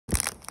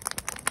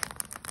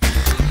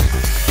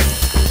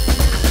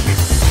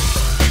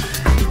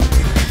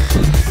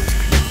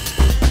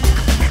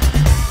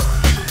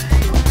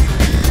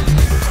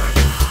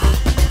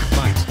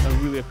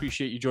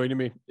appreciate you joining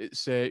me.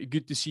 It's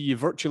good to see you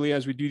virtually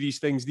as we do these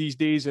things these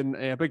days. And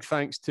a big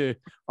thanks to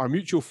our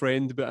mutual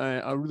friend, but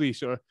I really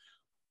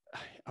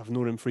I've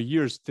known him for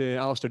years, to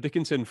Alistair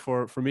Dickinson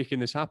for making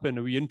this happen.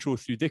 A wee intro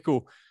through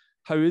Dicko.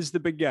 How is the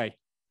big guy?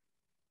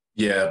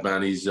 Yeah,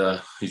 man, he's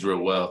real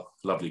well.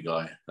 Lovely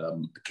guy. A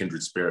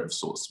kindred spirit of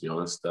sorts, to be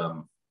honest.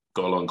 Got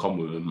a lot in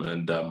common with him,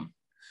 and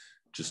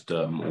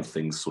all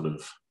things sort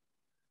of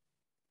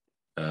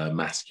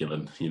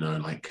masculine,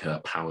 like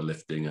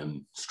powerlifting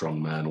and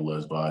strong man, all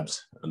those vibes,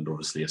 and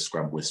obviously a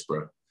scrub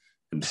whisperer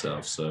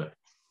himself. So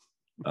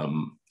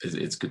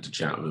it's good to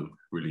chat with him.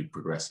 Really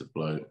progressive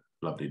bloke,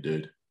 lovely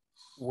dude.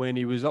 When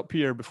he was up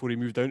here before he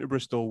moved down to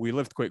Bristol, we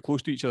lived quite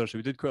close to each other, so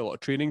we did quite a lot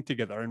of training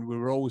together, and we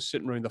were always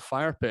sitting around the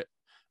fire pit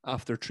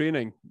after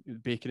training,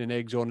 bacon and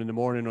eggs on in the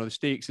morning, or the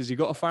steaks. Has he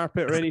got a fire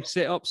pit or any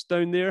setups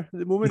down there at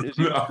the moment?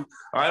 No,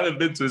 I haven't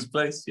been to his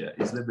place yet.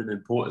 He's living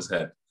in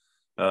Portishead.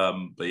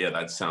 But yeah,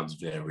 that sounds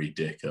very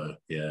Dicko.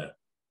 Yeah,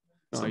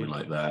 something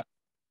like that.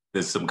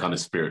 There's some kind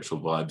of spiritual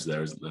vibes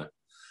there, isn't there?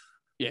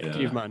 Yeah,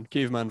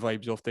 caveman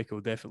vibes off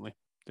Dicko, definitely.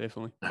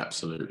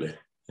 Absolutely.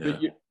 Yeah.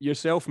 But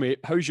yourself, mate,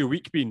 how's your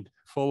week been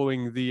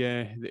following the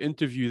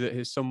interview that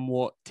has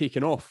somewhat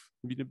taken off?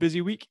 Been a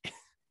busy week?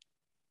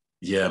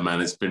 Yeah,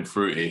 man, it's been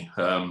fruity.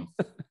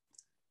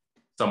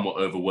 Somewhat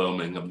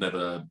overwhelming. I've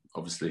never,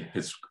 obviously,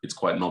 it's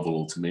quite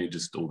novel to me,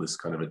 just all this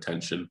kind of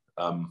attention.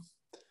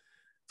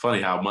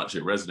 Funny how much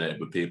it resonated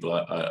with people.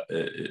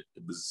 It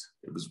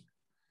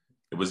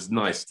was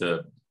nice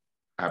to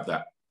have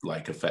that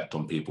like effect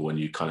on people when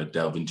you kind of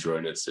delve into your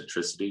own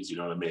eccentricities. You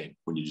know what I mean?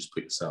 When you just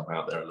put yourself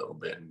out there a little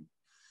bit. And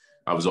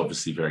I was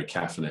obviously very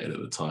caffeinated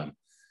at the time,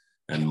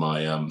 and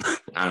my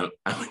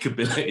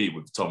amicability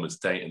with Thomas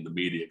Tate and the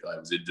media guy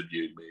who's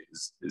interviewed me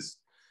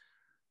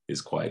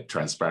is quite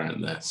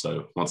transparent there.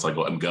 So once I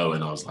got him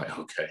going, I was like,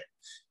 okay,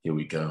 here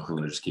we go. I'm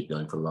going to just keep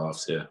going for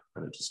laughs here,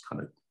 and it just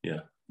kind of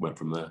went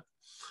from there.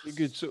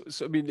 Good. So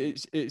I mean,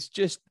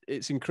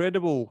 it's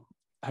incredible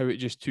how it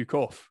just took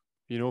off.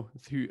 How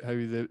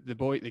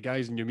the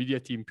guys in your media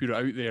team put it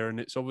out there, and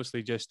it's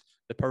obviously just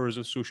the powers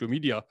of social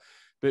media.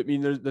 But I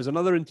mean, there's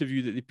another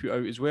interview that they put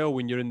out as well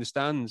when you're in the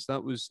stands.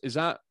 Was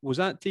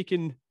that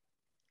taken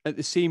at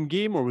the same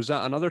game, or was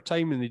that another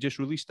time and they just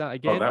released that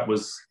again? Oh,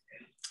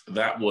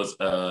 that was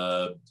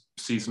a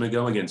season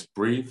ago against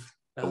Breathe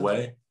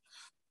away.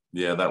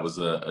 Yeah, that was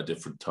a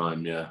different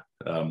time. Yeah.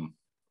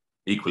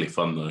 Equally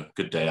fun though.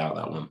 Good day out,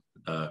 that one.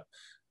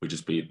 We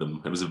just beat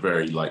them. It was a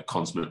very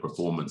consummate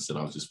performance, and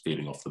I was just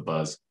feeding off the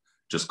buzz.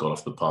 Just got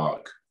off the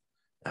park,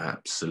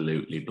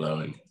 absolutely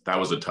blowing. That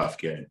was a tough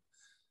game.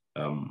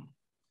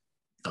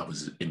 I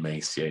was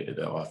emaciated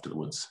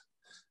afterwards,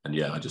 and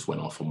I just went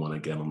off on one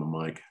again on the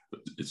mic.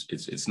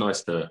 It's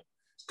nice to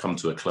come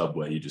to a club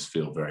where you just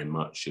feel very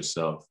much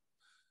yourself.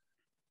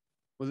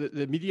 Well,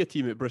 the media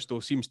team at Bristol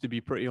seems to be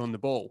pretty on the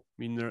ball. I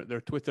mean, their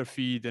Twitter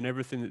feed and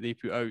everything that they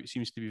put out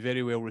seems to be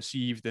very well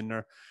received. And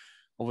they're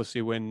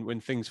obviously,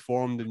 when things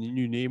formed and the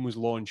new name was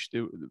launched,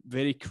 they were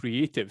very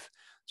creative.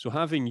 So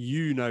having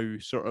you now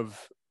sort of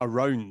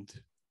around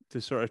to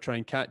sort of try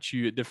and catch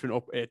you at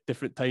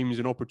different times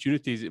and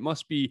opportunities, it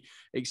must be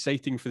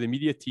exciting for the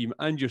media team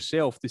and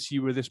yourself to see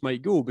where this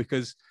might go.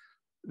 Because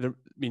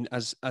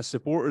as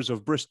supporters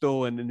of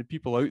Bristol and the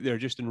people out there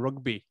just in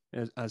rugby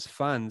as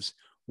fans,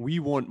 we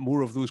want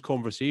more of those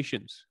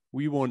conversations.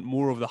 We want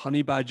more of the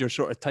honey badger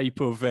sort of type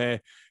of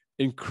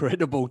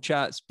incredible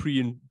chats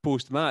pre and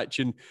post match.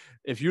 And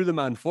if you're the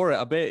man for it,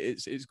 I bet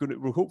it's going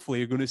to. Hopefully,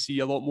 you're going to see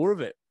a lot more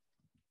of it.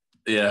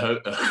 Yeah,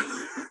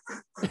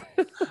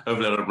 hopefully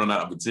I don't run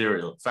out of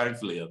material.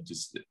 Thankfully,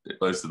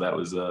 most of that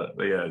was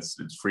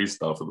it's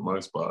freestyle for the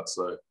most part.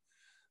 So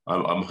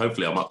I'm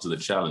hopefully I'm up to the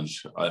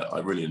challenge. I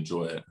really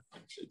enjoy it.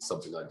 It's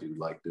something I do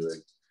like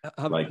doing.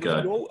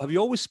 Have you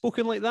always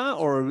spoken like that,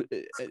 or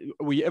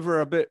were you ever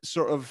a bit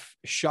sort of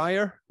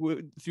shyer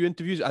through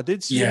interviews? I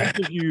did see an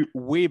interview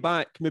way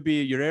back, maybe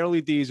your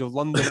early days of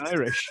London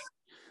Irish.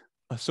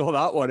 I saw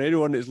that one.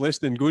 Anyone that's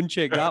listening, go and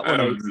check that one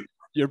out.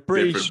 You're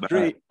pretty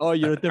straight. Man. Oh,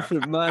 you're a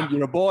different man.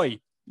 You're a boy.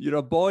 You're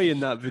a boy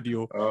in that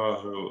video.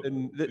 Oh,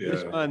 and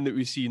this man that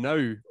we see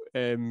now,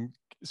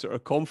 sort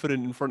of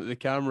confident in front of the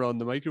camera on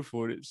the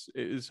microphone, it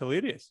is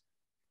hilarious.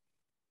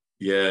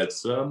 Yeah,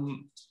 it's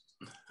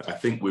I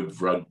think with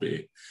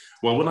rugby,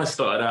 well, when I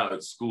started out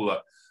at school,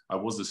 I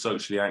was a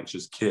socially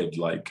anxious kid.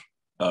 I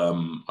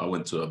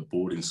went to a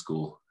boarding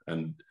school,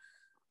 and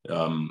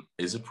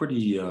it's a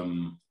pretty,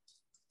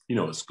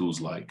 what school's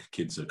like.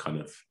 Kids are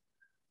kind of,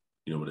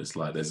 what it's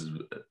like.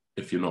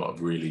 If you're not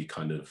a really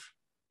kind of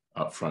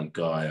upfront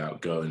guy,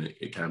 outgoing,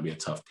 it can be a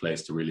tough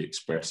place to really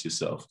express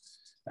yourself.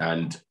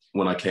 And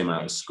when I came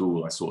out of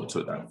school, I sort of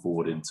took that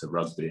forward into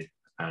rugby,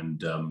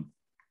 and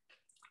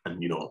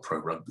what pro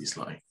rugby's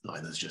like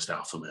there's just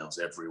alpha males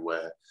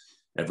everywhere.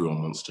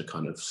 Everyone wants to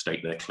kind of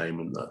stake their claim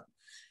in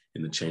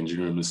the changing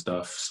room and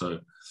stuff. So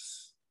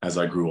as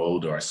I grew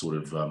older, I sort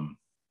of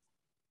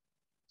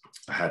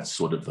I had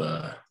sort of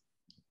a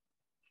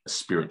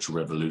spiritual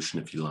revolution,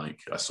 if you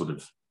like. I sort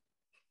of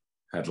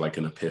had like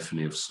an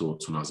epiphany of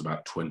sorts when I was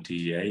about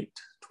 28,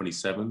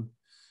 27.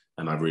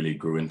 and I really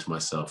grew into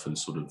myself and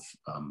sort of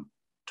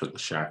took the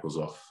shackles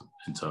off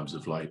in terms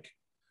of like,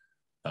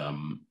 I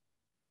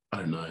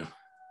don't know,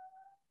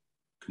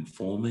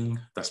 conforming.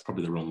 That's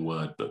probably the wrong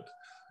word, but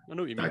I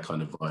know what you mean. That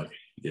kind of vibe,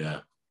 yeah.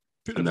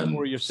 Putting a bit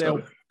more of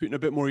yourself, putting a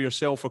bit more of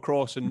yourself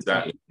across, and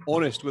exactly.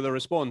 honest with a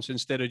response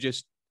instead of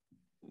just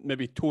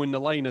maybe towing the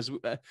line, as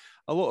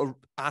a lot of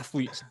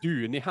athletes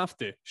do, and they have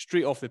to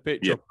straight off the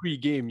pitch or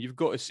pre-game. You've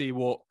got to say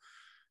what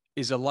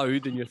is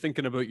allowed, and you're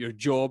thinking about your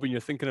job, and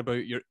you're thinking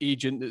about your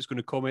agent that's going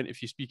to comment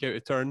if you speak out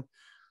of turn.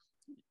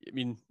 I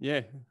mean,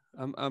 yeah,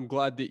 I'm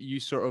glad that you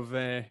sort of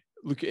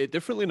look at it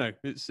differently now.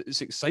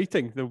 It's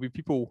exciting. There'll be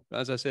people,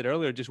 as I said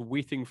earlier, just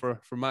waiting for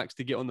Max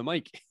to get on the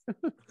mic.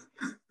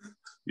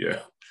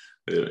 Yeah,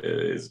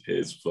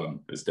 it's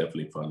fun. It's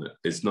definitely fun.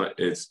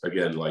 It's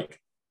again like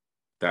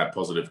that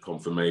positive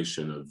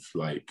confirmation of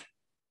like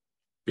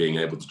being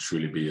able to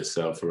truly be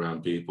yourself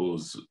around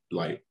people's,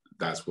 like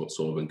that's what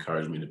sort of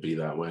encouraged me to be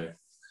that way.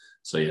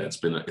 So yeah, it's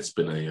been a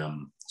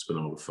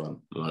lot of fun.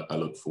 I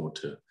look forward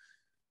to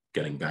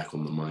getting back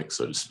on the mic,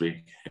 so to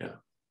speak. Yeah.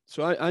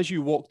 So as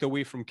you walked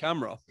away from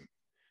camera,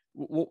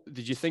 what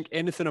did you think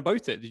anything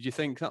about it? Did you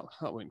think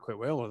that went quite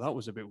well, or that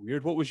was a bit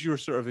weird? What was your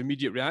sort of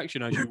immediate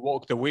reaction as you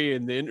walked away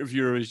and the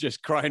interviewer was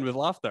just crying with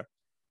laughter?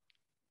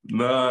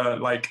 No,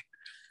 like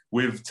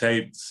with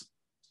tapes,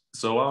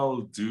 so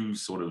I'll do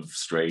sort of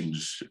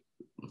strange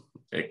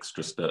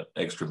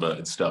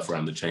extroverted stuff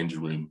around the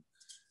changing room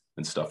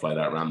and stuff like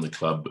that around the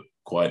club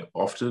quite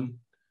often,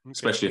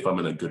 especially if I'm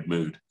in a good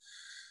mood.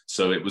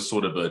 So it was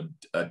sort of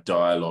a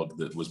dialogue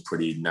that was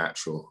pretty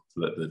natural,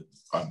 that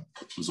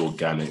was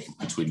organic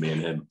between me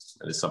and him.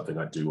 And it's something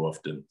I do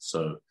often.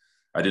 So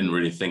I didn't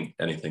really think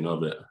anything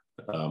of it.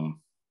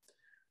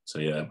 So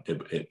yeah,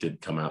 it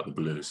did come out the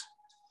blues.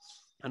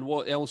 And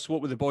what else?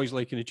 What were the boys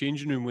like in the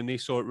changing room when they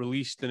saw it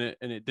released and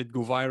it did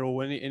go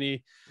viral?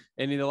 Any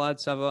of the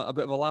lads have a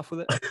bit of a laugh with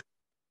it?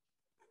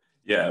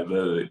 Yeah,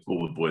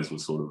 all the boys were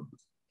sort of,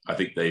 I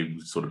think they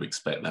sort of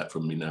expect that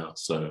from me now.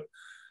 So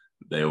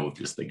they all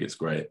just think it's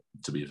great,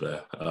 to be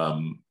fair.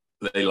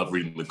 They love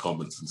reading the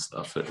comments and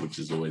stuff, which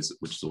is always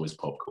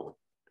popcorn.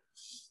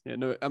 Yeah,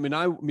 no, I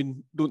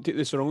mean, don't take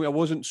this the wrong way. I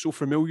wasn't so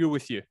familiar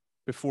with you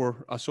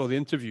before I saw the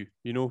interview.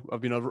 You know,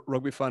 I've been a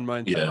rugby fan my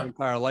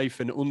entire life,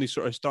 and only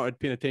sort of started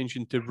paying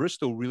attention to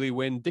Bristol really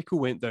when Dicko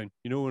went down.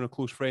 You know, when a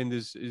close friend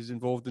is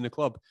involved in the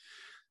club.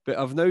 But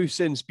I've now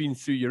since been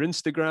through your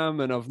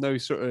Instagram, and I've now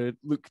sort of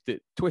looked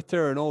at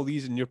Twitter and all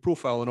these in your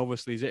profile, and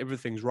obviously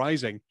everything's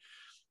rising.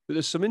 But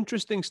there's some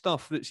interesting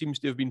stuff that seems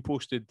to have been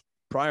posted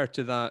prior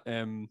to that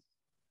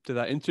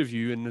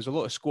interview, and there's a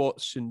lot of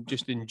squats and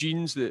just in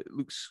jeans that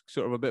looks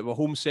sort of a bit of a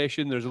home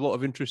session. There's a lot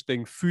of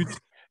interesting food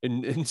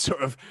and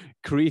sort of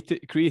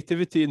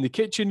creativity in the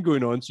kitchen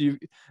going on. So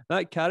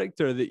that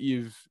character that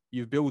you've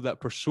built,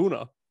 that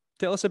persona.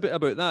 Tell us a bit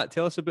about that.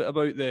 Tell us a bit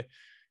about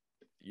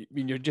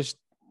you're just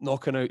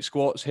knocking out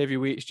squats, heavy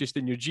weights, just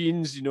in your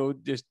jeans. You know,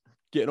 just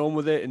getting on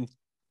with it and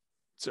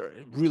sort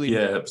of really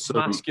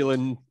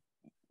masculine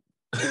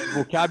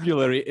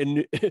vocabulary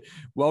in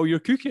while you're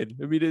cooking.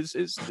 I mean,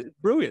 it's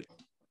brilliant.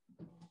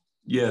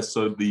 Yeah.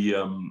 So the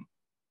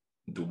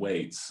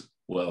weights,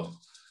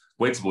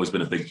 weights have always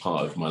been a big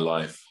part of my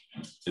life.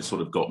 It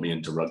sort of got me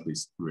into rugby,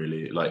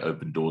 really, like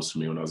opened doors for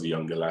me when I was a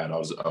younger lad. I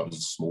was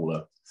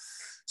smaller,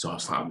 so I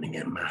was like, I'm gonna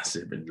get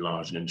massive and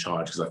large and in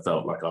charge because I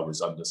felt like I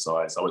was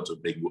undersized. I went to a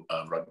big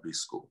rugby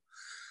school.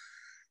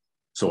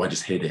 So I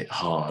just hit it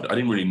hard. I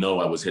didn't really know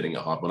I was hitting it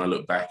hard. When I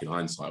look back in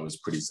hindsight, I was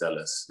pretty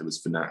zealous. It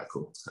was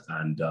fanatical.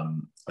 And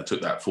I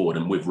took that forward.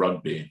 And with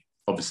rugby,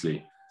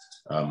 obviously,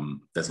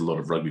 there's a lot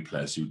of rugby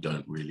players who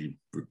don't really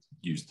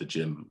use the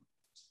gym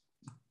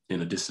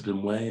in a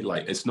disciplined way.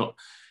 Like, it's not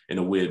in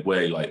a weird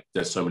way. Like,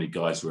 there's so many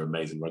guys who are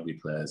amazing rugby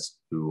players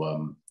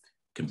who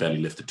can barely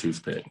lift a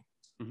toothpick.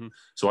 Mm-hmm.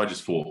 So I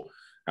just thought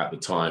at the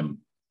time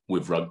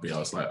with rugby, I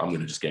was like, I'm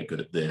going to just get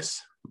good at this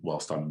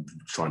whilst I'm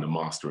trying to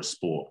master a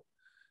sport.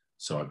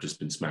 So I've just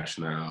been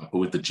smashing that out. But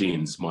with the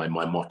jeans, my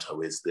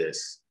motto is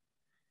this: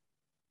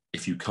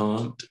 if you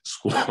can't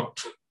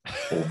squat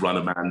or run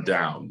a man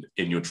down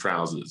in your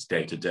trousers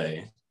day to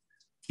day,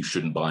 you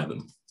shouldn't buy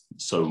them.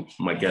 So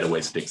my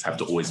getaway sticks have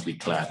to always be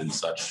clad in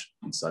such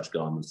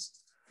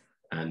garments.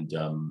 And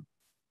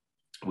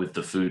with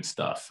the food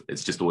stuff,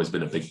 it's just always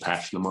been a big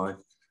passion of mine.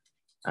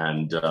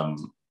 And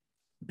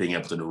being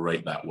able to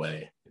narrate that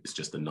way is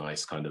just a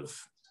nice kind of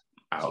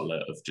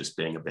outlet of just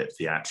being a bit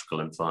theatrical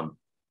and fun.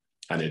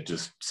 And it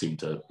just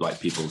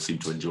people seem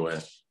to enjoy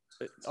it.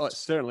 Oh, it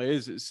certainly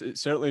is.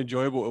 It's certainly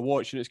enjoyable to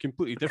watch, and it's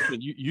completely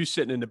different. You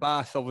sitting in the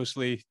bath,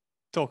 obviously,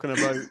 talking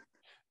about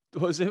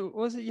was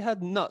it you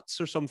had nuts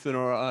or something,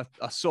 or a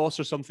sauce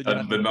or something?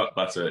 The nut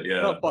butter,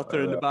 yeah. Nut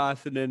butter in the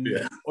bath, and then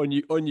on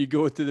you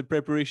go to the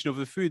preparation of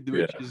the food,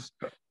 which is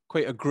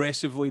quite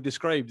aggressively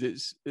described.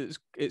 It's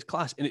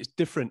class, and it's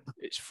different.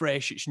 It's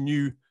fresh. It's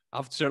new.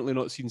 I've certainly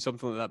not seen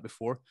something like that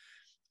before.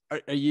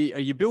 Are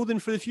you building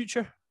for the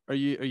future? Are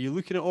you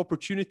looking at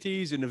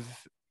opportunities, and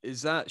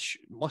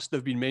must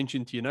have been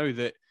mentioned to you now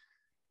that,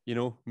 you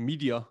know,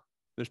 media,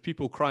 There's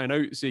people crying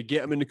out, say,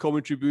 get him in the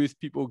commentary booth,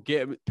 people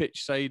get him at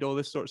pitch side, all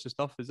this sorts of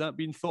stuff. Has that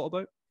been thought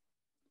about?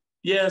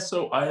 Yeah,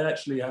 so I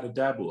actually had a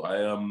dabble.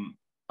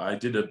 I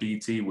did a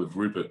BT with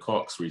Rupert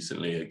Cox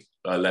recently,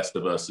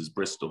 Leicester versus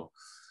Bristol,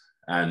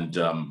 and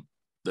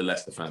the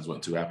Leicester fans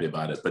weren't too happy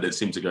about it, but it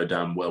seemed to go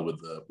down well with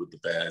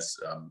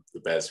the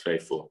Bears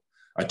faithful.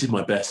 I did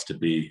my best to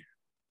be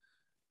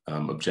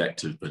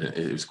objective, but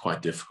it was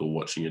quite difficult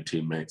watching your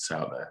teammates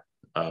out there.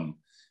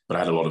 But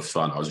I had a lot of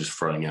fun. I was just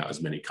throwing out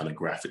as many kind of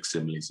graphic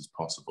similes as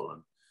possible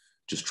and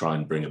just try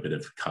and bring a bit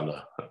of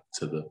colour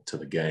to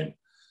the game.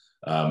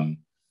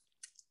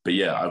 But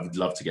yeah, I would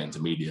love to get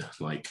into media.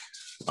 Like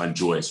I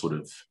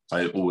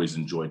always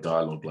enjoy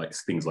dialogue, like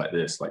things like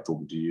this, like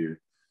talking to you,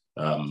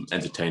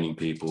 entertaining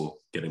people,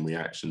 getting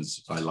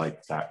reactions. I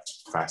like that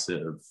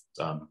facet of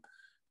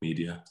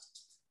media.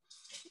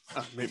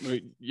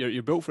 Mate,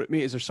 you're built for it,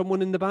 mate. Is there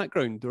someone in the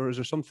background, or is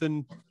there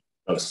something?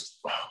 Oh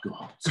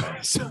God,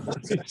 sorry. Sorry.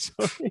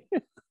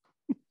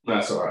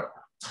 That's all right.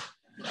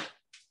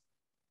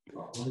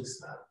 What is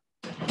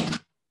that?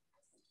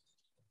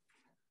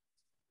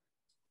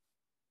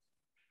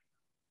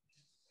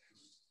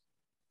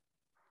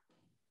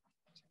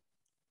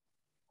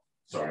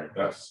 Sorry,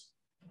 that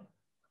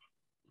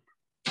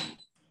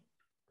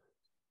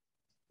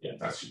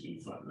should be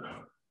fun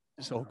now.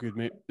 It's all good,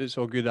 mate. It's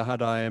all good. I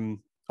had a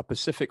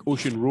Pacific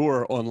Ocean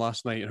roar on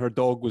last night, and her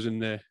dog was in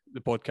the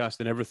podcast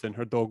and everything.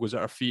 Her dog was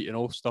at her feet and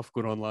all stuff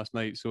going on last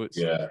night. So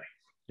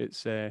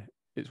it's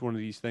one of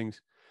these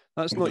things.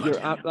 That's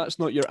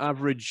not your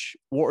average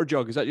water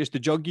jug. Is that just a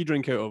jug you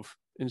drink out of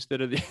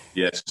instead of the?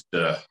 Yes,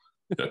 a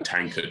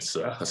tankard,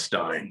 a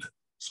Stein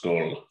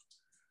Skull.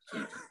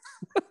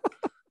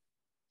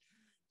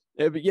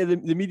 Yeah, but yeah,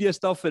 the media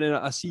stuff, and then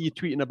I see you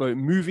tweeting about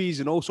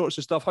movies and all sorts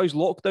of stuff. How's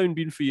lockdown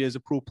been for you as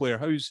a pro player?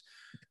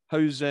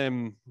 How's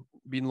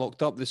being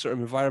locked up, this sort of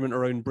environment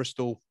around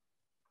Bristol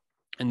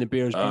and the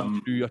Bears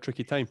been through a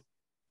tricky time?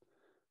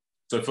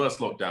 So first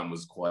lockdown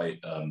was quite,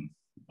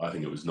 I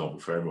think it was novel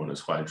for everyone. It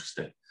was quite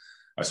interesting.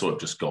 I sort of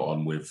just got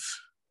on with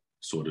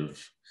sort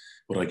of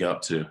what I get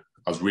up to.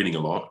 I was reading a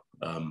lot.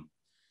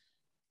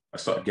 I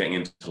started getting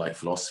into like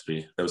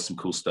philosophy. There was some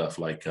cool stuff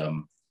like,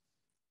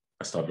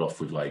 I started off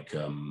with like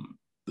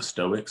the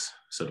Stoics,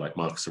 so like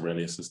Marcus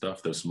Aurelius and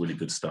stuff. There was some really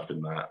good stuff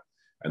in that.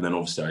 And then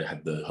obviously I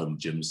had the home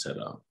gym set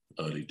up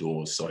early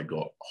doors, so I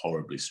got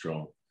horribly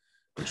strong,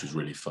 which was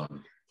really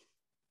fun.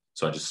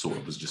 So I just sort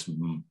of was just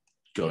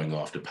going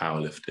after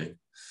powerlifting.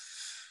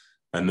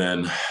 And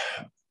then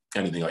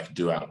anything I could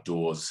do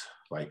outdoors,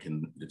 like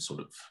in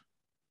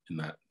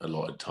that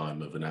allotted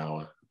time of an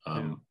hour,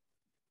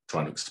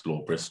 trying to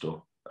explore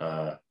Bristol.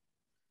 What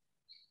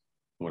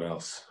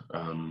else?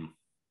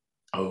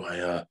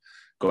 I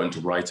got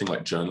into writing,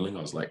 like journaling.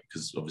 I was like,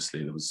 because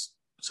obviously there was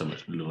so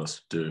much little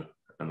else to do.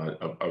 And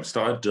I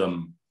started,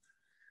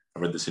 I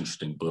read this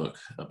interesting book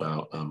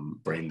about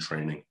brain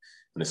training,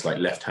 and it's like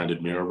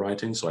left-handed mirror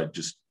writing. So I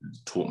just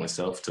taught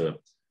myself to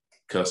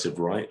cursive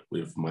write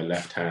with my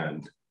left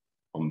hand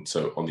on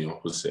the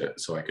opposite,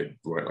 so I could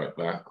write like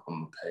that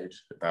on the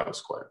page. That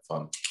was quite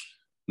fun.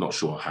 Not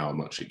sure how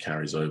much it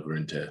carries over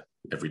into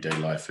everyday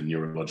life and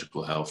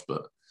neurological health,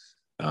 but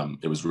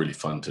it was really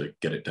fun to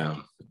get it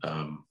down.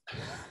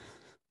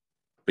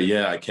 But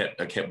yeah, I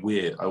kept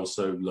weird. I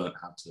also learned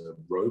how to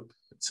rope.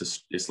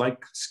 It's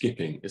like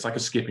skipping. It's like a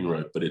skipping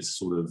rope, but it's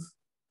called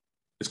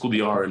the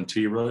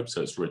RMT rope.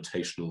 So it's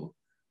rotational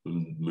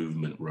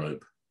movement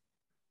rope.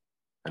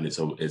 And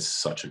it's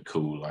such a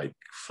cool, like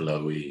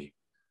flowy,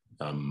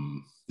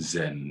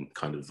 Zen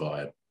kind of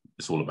vibe.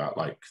 It's all about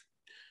like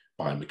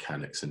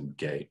biomechanics and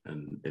gait,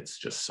 and it's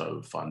just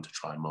so fun to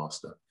try and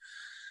master.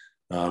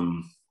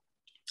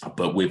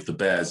 But with the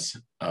Bears,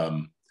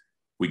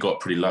 we got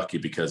pretty lucky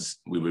because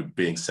we were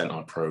being sent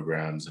our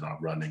programs and our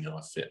running and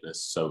our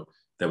fitness. So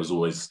there was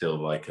always still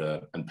like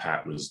and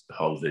Pat was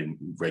holding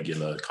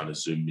regular kind of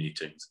Zoom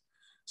meetings.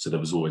 So there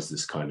was always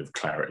this kind of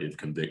clarity of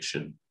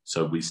conviction.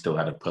 So we still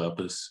had a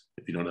purpose,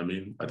 if you know what I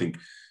mean. I think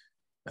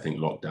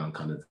lockdown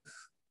kind of,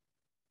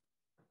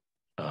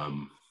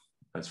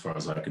 as far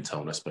as I could tell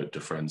when I spoke to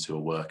friends who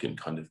are working,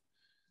 kind of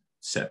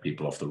set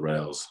people off the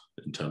rails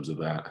in terms of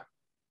that.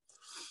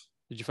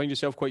 Did you find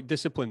yourself quite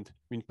disciplined?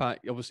 I mean, Pat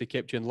obviously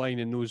kept you in line,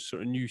 and those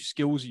sort of new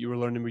skills that you were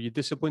learning, were you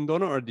disciplined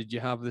on it, or did you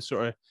have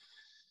the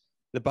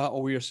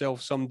battle with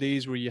yourself some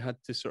days where you had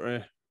to sort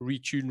of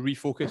retune,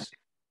 refocus?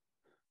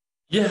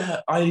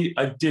 Yeah,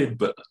 I did,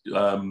 but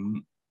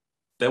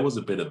there was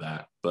a bit of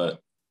that. But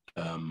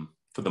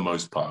for the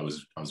most part, I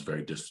was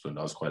very disciplined.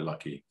 I was quite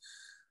lucky.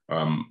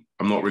 I'm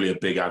not really a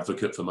big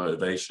advocate for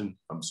motivation.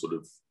 I'm sort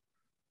of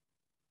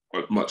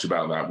much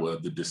about that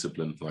word, the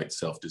discipline, like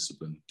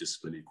self-discipline.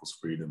 Discipline equals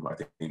freedom. I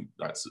think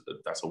that's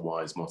a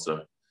wise motto.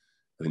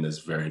 I think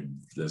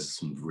there's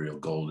some real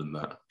gold in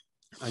that.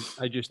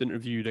 I just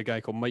interviewed a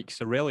guy called Mike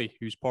Sorelli,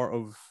 who's part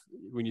of,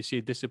 when you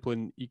say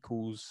discipline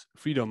equals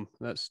freedom,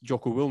 that's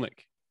Jocko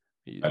Willnick.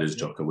 That is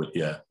Jocko,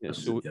 yeah.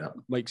 So yeah.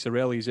 Mike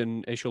Sorelli's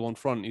in Echelon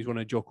Front. He's one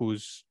of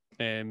Jocko's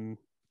team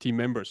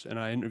members, and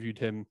I interviewed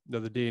him the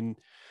other day, and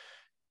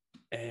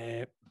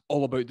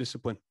all about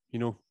discipline. You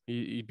know,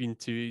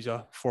 he's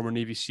a former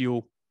Navy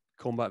SEAL,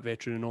 combat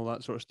veteran and all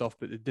that sort of stuff.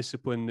 But the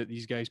discipline that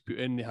these guys put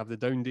in, they have the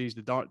down days,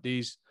 the dark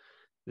days,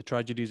 the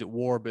tragedies at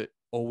war, but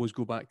always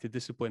go back to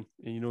discipline.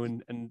 And, you know,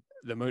 and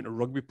the amount of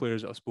rugby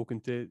players that I've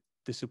spoken to,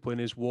 discipline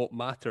is what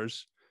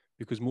matters,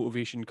 because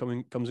motivation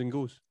comes and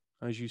goes,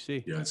 as you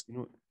say. Yeah, it's, you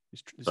know,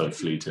 it's so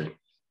fleeting.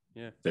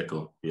 Yeah.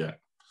 Fickle. Yeah.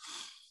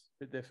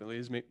 It definitely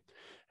is, mate.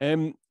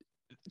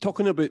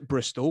 Talking about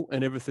Bristol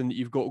and everything that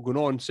you've got going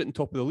on, sitting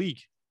top of the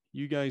league,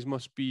 you guys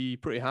must be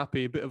pretty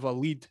happy. A bit of a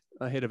lead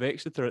ahead of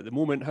Exeter at the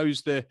moment.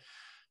 How's the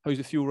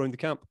feel around the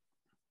camp?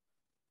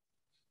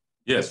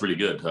 Yeah, it's really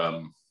good.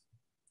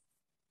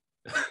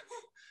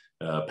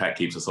 Pat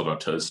keeps us on our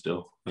toes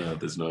still.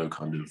 There's no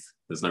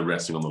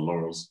resting on the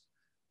laurels.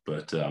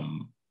 But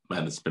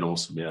man, it's been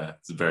awesome. Yeah,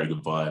 it's a very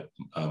good vibe.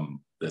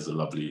 There's a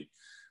lovely,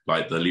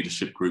 like, the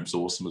leadership group's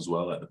awesome as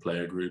well, like the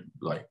player group,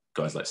 like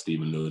guys like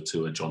Stephen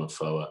Luatua, John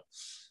Afoa,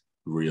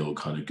 real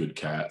kind of good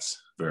cats,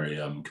 very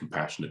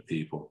compassionate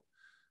people.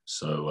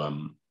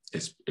 So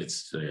it's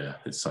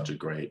such a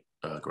great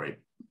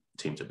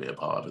team to be a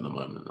part of in the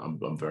moment.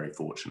 I'm very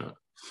fortunate.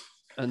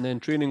 And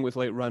then training with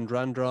like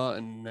Randrandra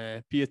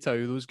and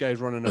Piatau, those guys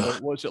running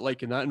about. What's it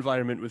like in that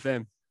environment with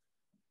them?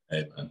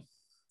 Hey man,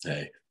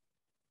 hey.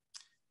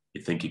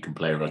 You think you can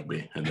play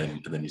rugby, and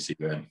then you see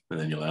them, and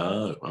then you're like,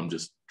 oh, I'm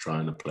just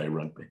trying to play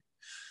rugby.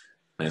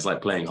 And it's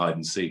like playing hide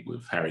and seek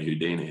with Harry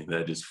Houdini.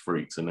 They're just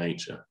freaks of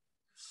nature.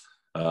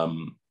 I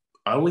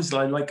always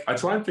like I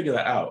try and figure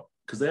that out,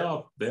 because they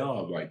are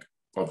like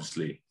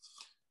obviously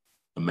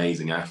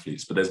amazing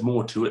athletes, but there's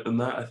more to it than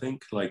that. I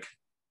think like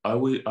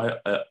when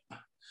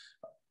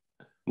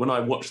I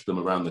watch them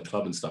around the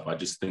club and stuff, I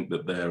just think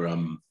that they're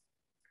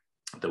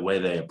the way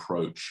they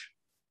approach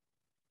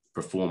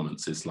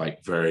performance is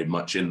like very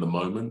much in the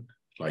moment.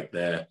 Like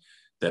they're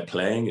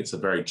playing. It's a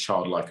very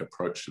childlike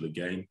approach to the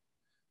game.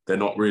 They're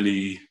not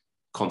really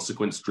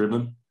consequence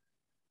driven.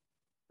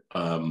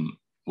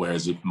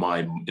 Whereas in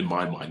my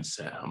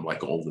mindset, I'm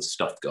like all this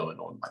stuff going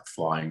on, like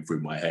flying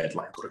through my head,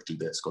 like got to do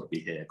this, got to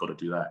be here, got to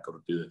do that, got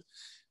to do it.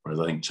 Whereas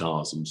I think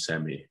Charles and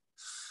Semi,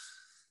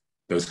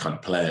 those kind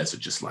of players are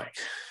just like,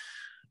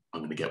 I'm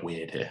going to get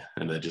weird here,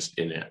 and they're just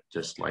in it,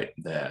 just like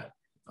there.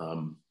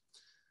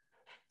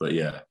 But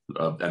yeah,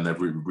 and they're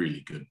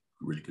really good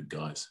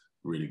guys,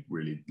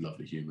 really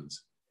lovely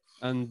humans.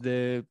 And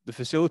the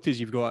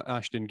facilities you've got at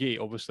Ashton Gate,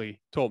 obviously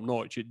top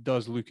notch. It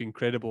does look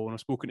incredible. And I've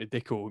spoken to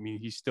Dicko. I mean,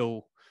 he's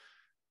still,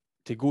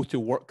 to go to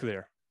work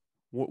there,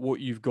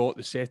 what you've got,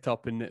 the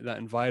setup in that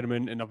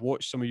environment. And I've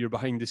watched some of your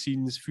behind the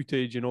scenes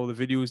footage and all the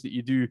videos that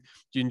you do. Do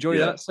you enjoy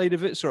that side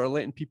of it, sort of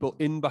letting people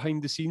in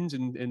behind the scenes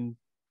and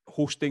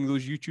hosting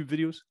those YouTube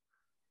videos?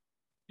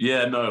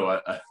 Yeah,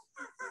 no,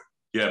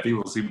 yeah,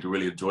 people seem to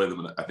really enjoy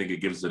them, and I think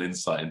it gives an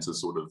insight into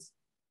sort of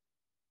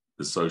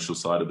the social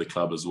side of the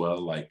club as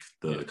well, like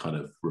the kind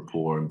of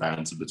rapport and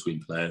banter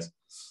between players.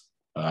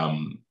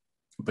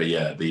 But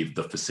yeah,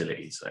 the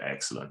facilities are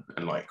excellent,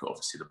 and like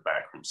obviously the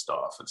backroom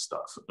staff and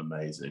stuff,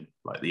 amazing.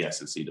 Like the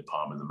S&C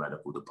department, the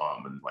medical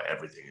department, like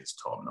everything is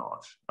top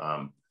notch.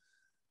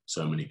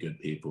 So many good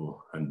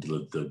people, and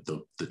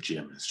the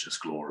gym is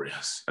just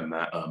glorious, and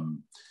that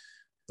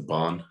the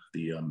barn,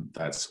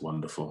 that's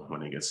wonderful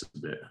when it gets a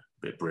bit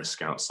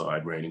brisk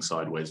outside, raining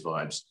sideways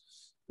vibes,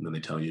 and then they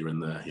tell you you're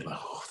in there, you're like,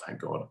 oh, thank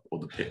God, all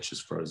the pitch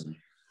is frozen.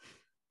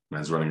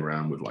 Man's running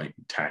around with like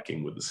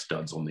tacking with the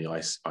studs on the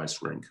ice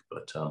rink.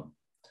 But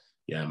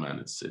yeah, man,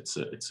 it's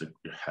a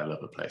hell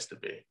of a place to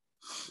be.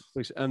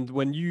 And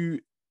when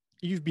you've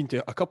been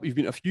to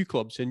a few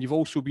clubs, and you've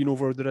also been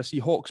over, did I see,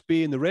 Hawke's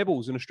Bay and the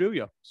Rebels in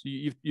Australia? So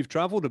you've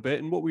travelled a bit.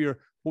 And what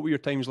were your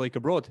times like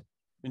abroad?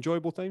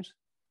 Enjoyable times?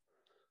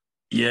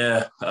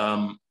 Yeah,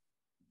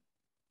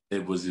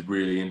 it was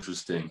really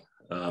interesting.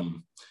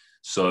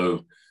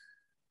 So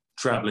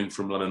traveling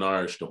from London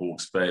Irish to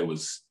Hawke's Bay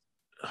was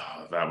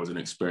an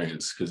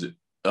experience, because the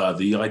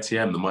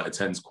ITM, the Mitre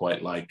 10's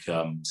quite like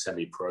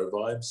semi-pro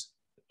vibes.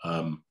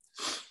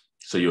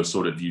 So you're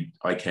sort of,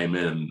 I came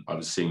in and I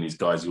was seeing these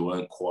guys who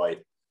weren't quite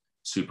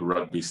super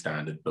rugby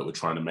standard, but were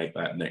trying to make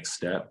that next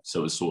step.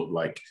 So it was sort of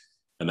like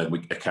an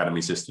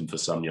academy system for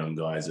some young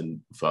guys, and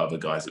for other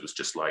guys, it was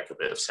just like a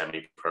bit of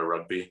semi-pro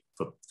rugby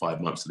for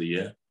 5 months of the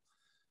year.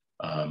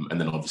 And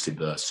then obviously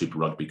the super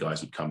rugby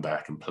guys would come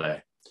back and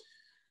play.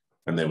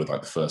 And they were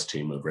like the first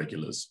team of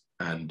regulars.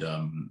 And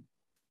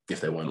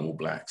if they weren't All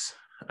Blacks,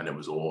 and it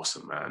was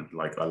awesome, man.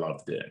 Like I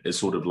loved it. It's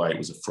sort of like, it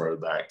was a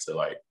throwback to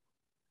like,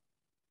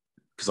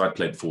 because I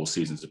played 4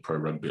 seasons of pro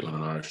rugby at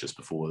London Irish just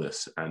before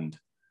this. And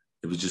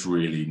it was just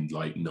really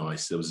like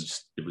nice. It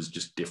was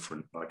just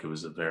different. Like it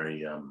was a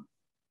very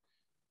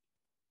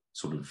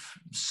sort of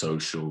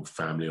social,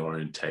 family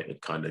orientated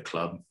kind of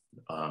club.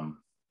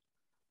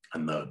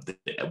 And the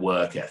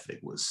work ethic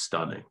was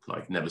stunning.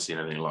 Like never seen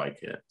anything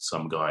like it.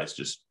 Some guys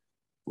just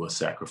were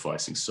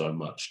sacrificing so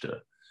much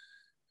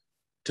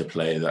to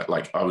play that.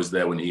 Like I was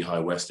there when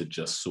Ehai West had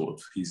just sort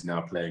of, he's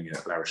now playing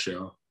at La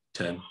Rochelle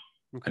 10,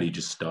 and he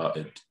just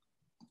started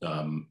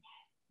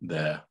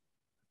there.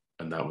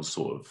 and that was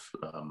sort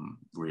of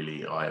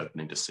really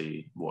eye-opening to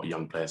see what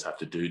young players have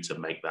to do to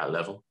make that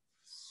level.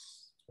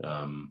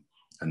 And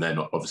then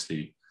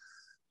obviously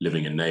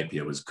living in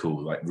Napier was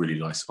cool, like really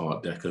nice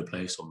Art Deco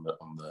place on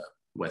the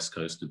west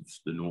coast of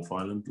the North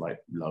Island, like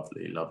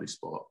lovely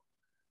spot.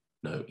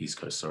 No, East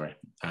Coast, sorry.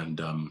 And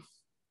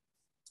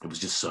it was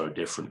just so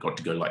different. Got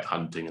to go like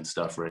hunting and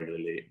stuff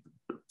regularly.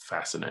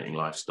 Fascinating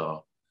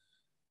lifestyle.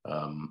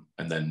 And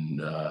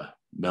then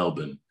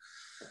Melbourne.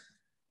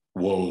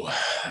 Whoa,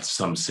 that's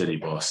some city,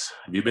 boss.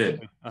 Have you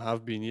been? I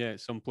have been, yeah,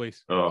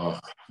 someplace. Oh,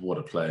 what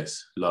a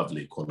place.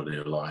 Lovely quality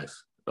of life.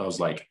 I was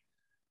like,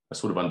 I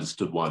sort of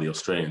understood why the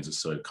Australians are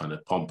so kind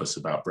of pompous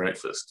about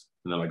breakfast.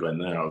 And then I went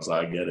there, I was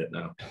like, I get it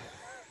now.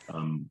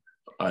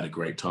 I had a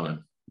great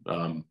time.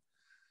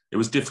 It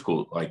was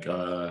difficult, like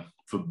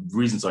for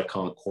reasons I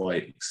can't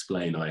quite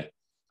explain, I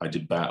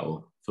did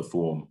battle for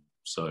form.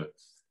 So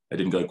it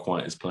didn't go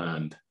quite as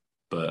planned,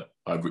 but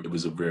it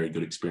was a very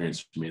good experience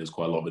for me. There's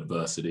quite a lot of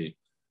adversity.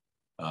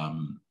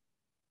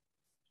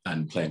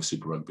 And playing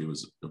Super Rugby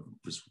was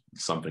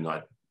something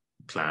I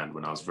planned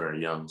when I was very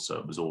young. So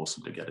it was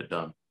awesome to get it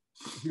done.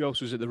 Who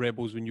else was at the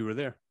Rebels when you were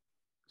there?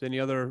 Any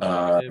other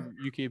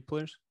UK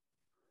players?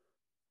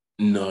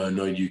 No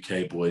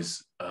UK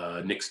boys.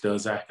 Nick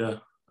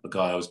Sturzacker, a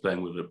guy I was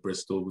playing with at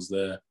Bristol, was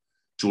there.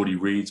 Geordie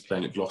Reed's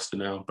playing at Gloucester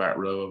now, back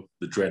row,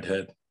 the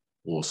Dreadhead,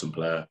 awesome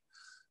player.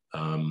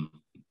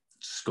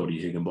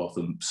 Scotty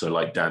Higginbotham. So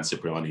like Dan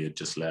Cipriani had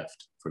just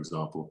left, for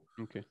example.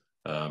 Okay.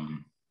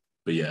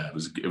 But yeah,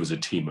 it was a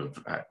team of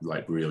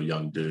like real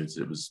young dudes.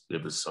 It was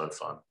so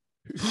fun.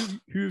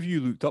 Who have you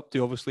looked up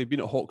to? Obviously,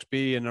 been at Hawke's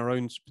Bay and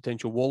around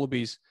potential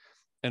Wallabies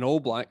and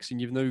All Blacks,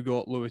 and you've now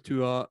got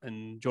Loatua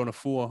and John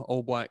Afoa,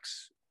 All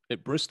Blacks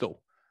at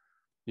Bristol.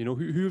 You know,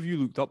 who have you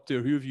looked up to,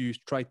 or who have you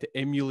tried to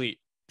emulate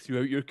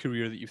throughout your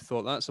career that you've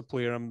thought, that's a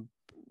player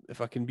if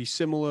I can be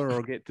similar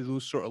or get to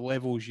those sort of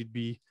levels, you'd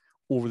be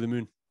over the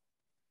moon?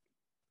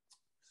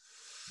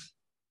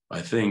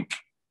 I think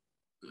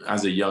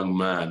as a young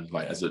man,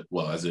 like as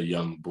a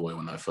young boy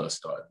when I first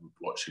started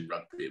watching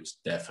rugby, it was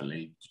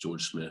definitely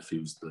George Smith.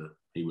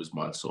 He was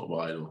my sort of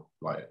idol.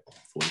 Like, I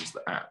thought he was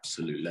the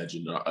absolute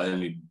legend. I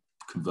only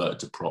converted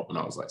to prop when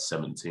I was like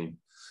 17,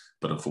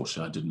 but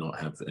unfortunately I did not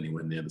have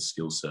anywhere near the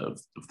skill set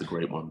of the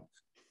great one.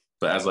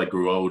 But as I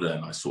grew older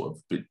and I sort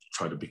of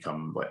tried to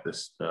become like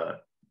this,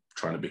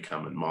 trying to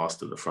become and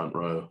master the front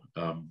row,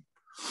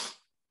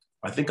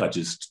 I think I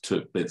just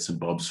took bits and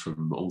bobs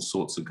from all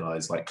sorts of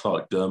guys, like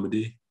Clark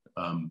Dermody.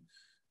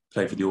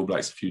 Played for the All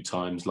Blacks a few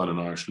times, London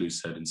Irish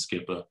loosehead and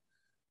skipper.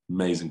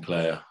 Amazing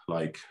player,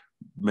 like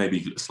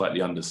maybe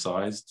slightly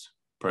undersized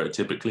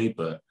prototypically,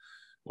 but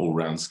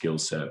all-round skill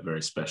set,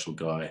 very special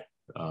guy.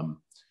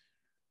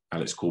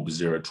 Alex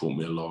Corbizero taught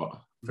me a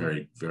lot,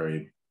 very,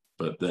 very.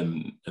 But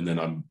then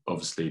I'm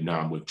obviously now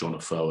I'm with John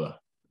Afoa,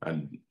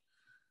 and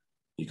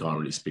you can't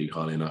really speak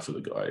highly enough of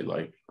the guy.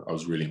 Like, I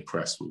was really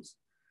impressed with,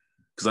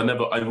 because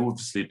I've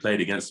obviously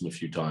played against him a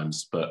few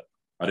times, but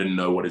I didn't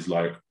know what his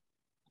like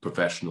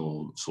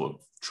professional sort of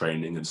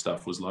training and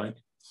stuff was like.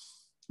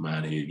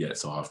 Man, he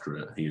gets after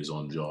it. He is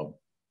on job,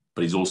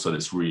 but he's also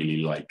this really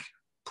like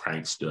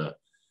prankster,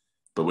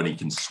 but when he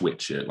can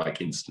switch it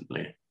like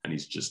instantly, and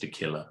he's just a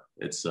killer.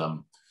 It's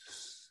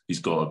he's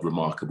got a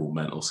remarkable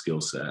mental skill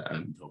set,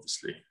 and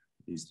obviously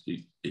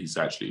he's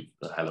actually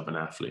a hell of an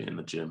athlete in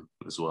the gym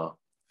as well.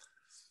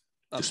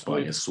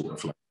 Despite his sort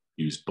of like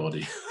used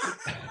body.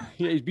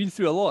 Yeah, he's been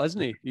through a lot,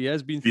 hasn't he? He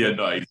has been through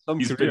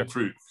he's been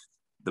through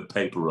the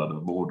paper run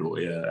of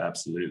Mordor. Yeah,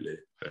 absolutely.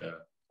 Yeah.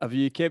 Have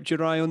you kept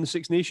your eye on the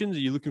Six Nations? Are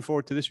you looking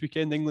forward to this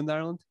weekend, England,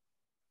 Ireland?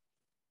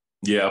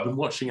 Yeah, I've been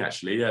watching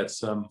actually. Yeah, it's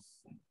that'll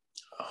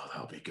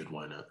be a good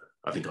one.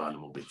 I think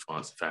Ireland will be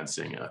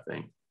fancying it, I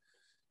think.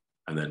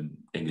 And then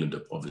England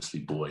are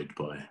obviously buoyed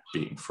by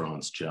beating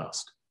France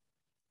just.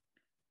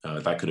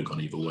 That could have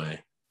gone either way,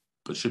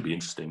 but it should be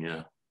interesting,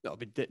 yeah. That'll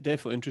be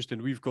definitely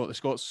interesting. We've got, the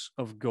Scots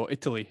have got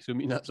Italy, so I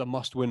mean, that's a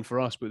must win for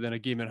us, but then a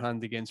game in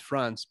hand against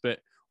France. But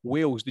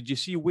Wales, did you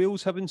see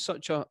Wales having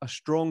such a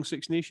strong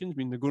Six Nations? I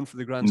mean, they're going for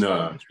the Grand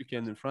Slam this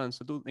weekend in France.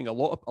 I don't think a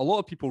lot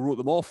of people wrote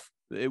them off.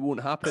 It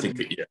won't happen.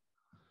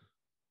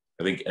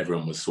 I think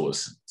everyone was sort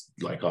of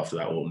like, after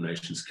that Autumn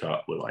Nations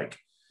Cup, we're like,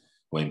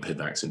 Wayne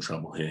Pidvack's in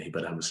trouble here. He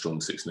better have a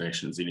strong Six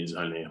Nations. He's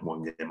only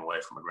one game away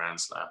from a Grand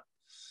Slam.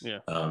 Yeah.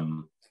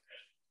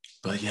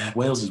 But yeah,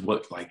 Wales is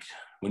what, like,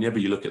 whenever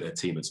you look at their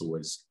team, it's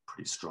always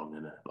pretty strong,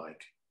 isn't it?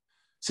 Like,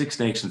 Six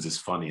Nations is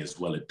funny as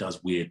well. It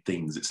does weird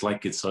things. It's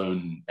like its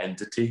own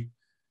entity.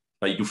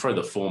 Like, you can throw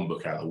the form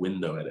book out the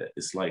window at it.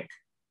 It's like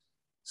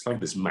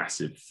this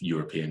massive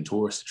European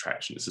tourist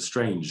attraction. It's a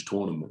strange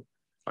tournament.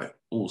 Like,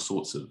 all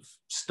sorts of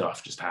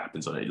stuff just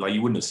happens on it. Like,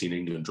 you wouldn't have seen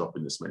England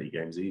dropping this many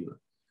games either.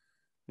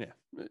 Yeah,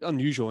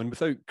 unusual. And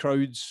without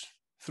crowds,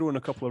 throwing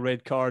a couple of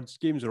red cards,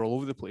 games are all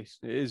over the place.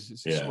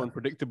 It's so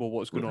unpredictable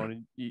what's going on.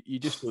 And you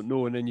just don't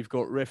know. And then you've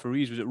got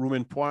referees. Was it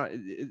Romain Poit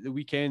at the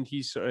weekend?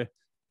 He's sort of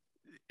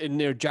in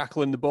there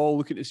jackling the ball,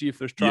 looking to see if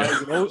there's tries.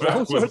 And all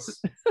sorts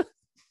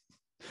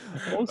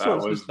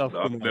of stuff.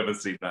 I've never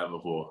seen that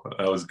before.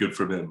 That was good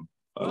from him.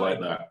 I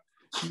like that.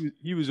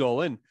 he was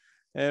all in.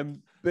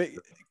 But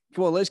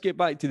come on, let's get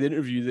back to the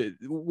interview.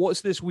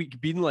 What's this week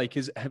been like?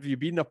 Have you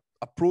been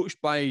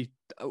approached by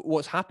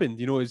what's happened?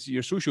 You know, is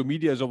your social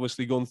media has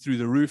obviously gone through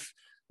the roof,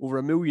 over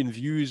 1 million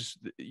views.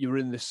 You were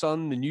in the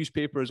Sun, the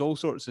newspapers, all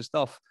sorts of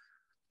stuff.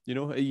 You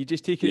know, are you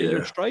just taking it in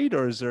your stride,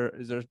 or is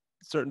there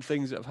certain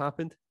things that have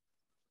happened?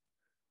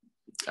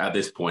 At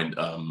this point,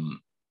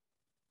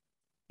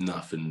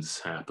 nothing's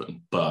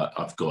happened, but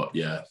I've got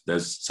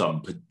there's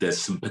some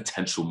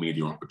potential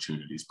media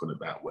opportunities, put it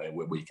that way,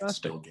 where we can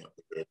still get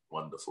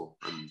wonderful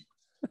and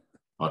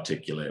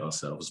articulate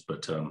ourselves.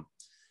 But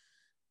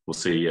we'll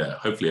see. Yeah,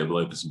 hopefully it will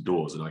open some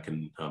doors and I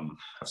can have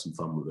some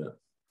fun with it.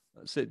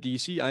 That's it. Do you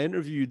see? I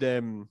interviewed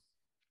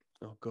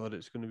oh God,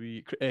 it's going to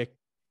be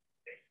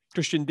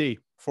Christian Day,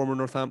 former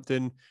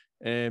Northampton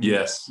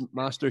yes,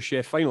 Master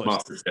Chef finalist.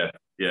 Master Chef.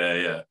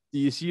 Yeah. Do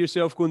you see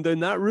yourself going down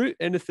that route?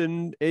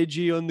 Anything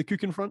edgy on the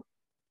cooking front?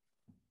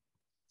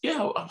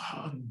 Yeah,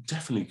 I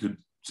definitely could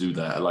do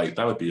that. Like,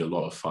 that would be a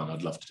lot of fun.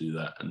 I'd love to do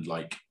that. And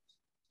like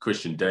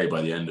Christian Day,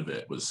 by the end of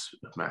it, was,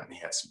 man, he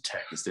had some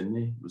techniques, didn't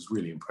he? It was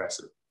really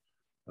impressive.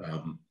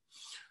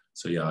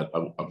 So yeah,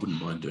 I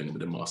wouldn't mind doing a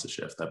bit of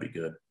MasterChef. That'd be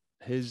good.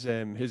 His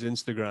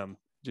Instagram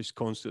just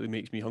constantly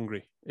makes me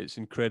hungry. It's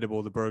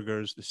incredible. The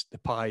burgers, the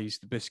pies,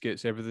 the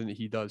biscuits, everything that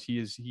he does.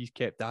 He's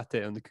kept at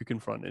it on the cooking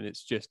front, and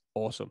it's just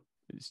awesome.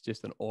 It's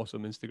just an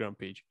awesome Instagram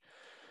page.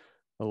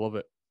 I love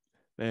it.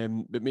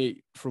 But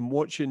mate, from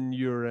watching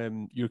your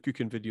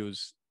cooking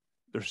videos,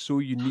 they're so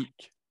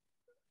unique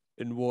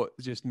in what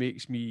just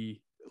makes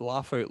me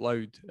laugh out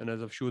loud. And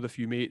as I've showed a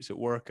few mates at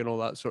work and all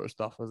that sort of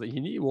stuff, I was like, you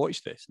need to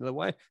watch this. And they're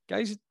like,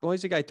 why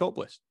is the guy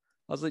topless?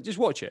 I was like, just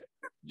watch it.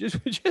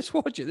 Just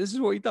watch it. This is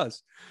what he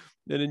does.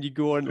 And then you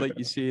go on, like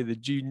you say, the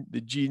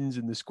jeans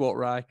and the squat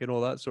rack and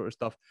all that sort of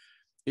stuff.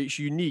 It's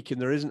unique, and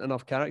there isn't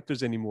enough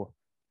characters anymore.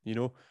 You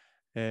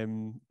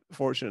know,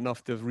 fortunate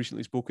enough to have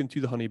recently spoken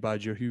to the Honey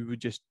Badger, who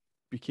just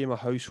became a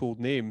household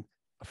name,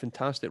 a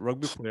fantastic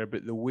rugby player.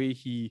 But the way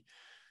he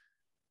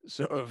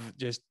sort of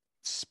just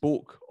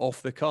spoke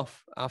off the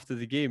cuff after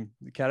the game,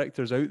 the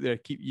characters out there,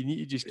 you need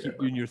to just keep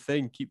doing your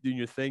thing,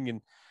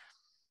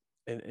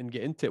 and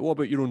get into it. What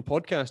about your own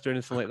podcast or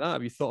anything like that?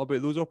 Have you thought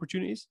about those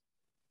opportunities?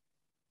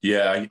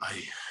 Yeah,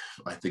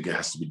 I think it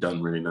has to be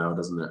done really now,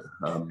 doesn't it?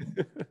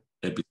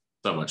 It'd be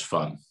so much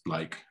fun.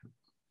 Like,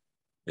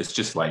 it's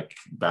just like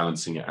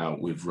balancing it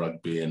out with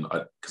rugby, and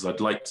because I'd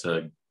like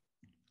to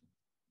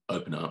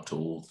open it up to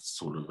all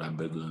sort of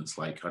ambivalence.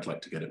 Like, I'd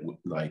like to get it,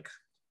 like,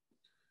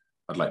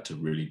 I'd like to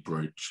really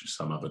broach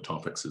some other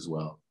topics as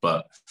well.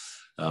 But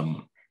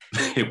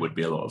it would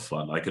be a lot of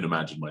fun. I could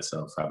imagine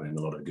myself having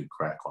a lot of good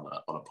crack on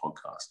a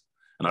podcast,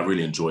 and I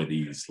really enjoy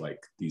these.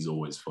 Like, these are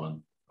always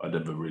fun. I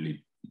never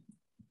really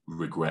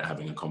regret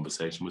having a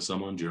conversation with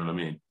someone. Do you know what I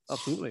mean?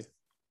 Absolutely.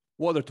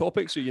 What other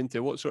topics are you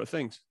into? What sort of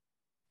things?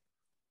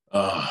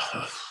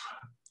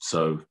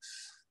 So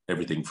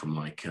everything from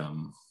like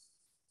I'm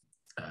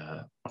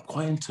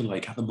quite into,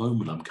 like, at the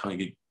moment I'm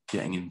kind of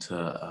getting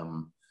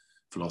into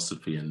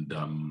philosophy and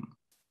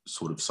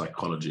sort of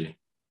psychology.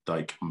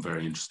 Like, I'm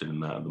very interested in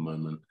that at the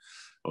moment.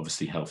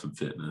 Obviously health and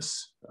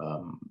fitness,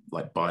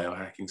 like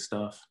biohacking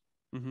stuff.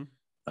 Mm-hmm.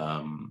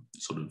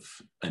 Sort of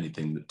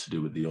anything to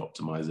do with the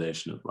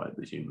optimization of like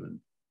the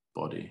human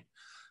body.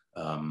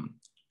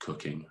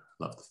 Cooking,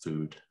 love the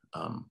food.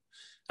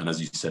 And as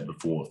you said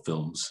before,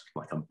 films,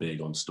 like, I'm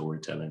big on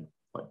storytelling,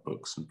 like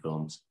books and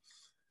films.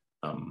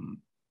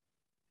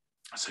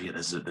 So yeah,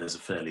 there's a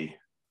fairly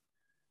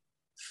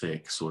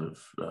thick sort of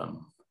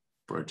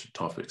broach of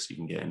topics you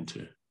can get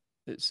into.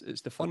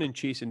 It's the fun in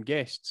chasing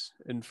guests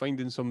and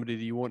finding somebody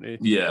that you want to.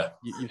 Yeah.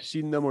 You've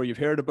seen them or you've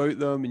heard about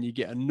them, and you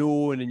get a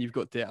no, and then you've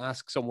got to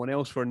ask someone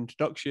else for an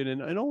introduction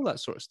and all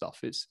that sort of stuff.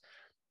 It's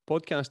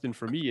podcasting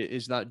for me. It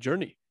is that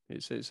journey.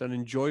 It's an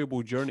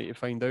enjoyable journey to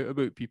find out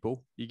about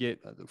people. You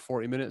get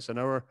 40 minutes, an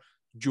hour.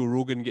 Joe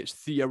Rogan gets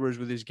 3 hours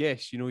with his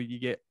guests. You know, you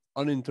get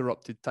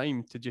uninterrupted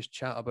time to just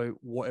chat about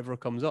whatever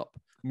comes up.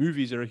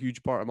 Movies are a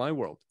huge part of my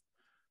world.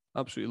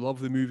 Absolutely love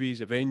the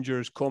movies,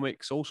 Avengers,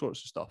 comics, all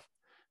sorts of stuff.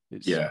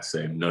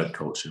 Same. Nerd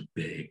culture,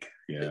 big.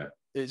 Yeah.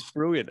 It's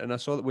brilliant. And I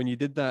saw that when you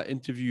did that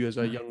interview as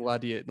a young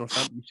laddie at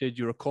Northampton, you said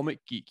you're a comic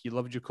geek. You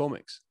loved your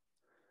comics.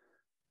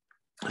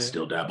 I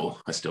still dabble.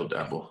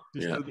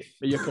 Yeah.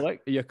 Are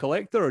you a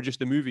collector or just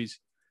the movies?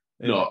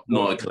 Not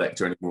a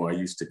collector anymore. I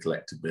used to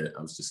collect a bit.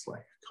 I was just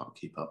like, I can't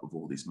keep up with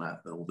all this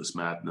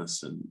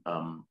madness. And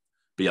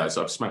but yeah,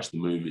 so I've smashed the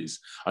movies.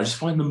 I just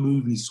find the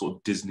movies sort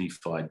of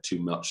Disney-fied too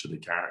much of the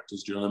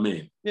characters. Do you know what I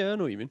mean? Yeah, I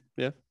know what you mean.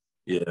 Yeah.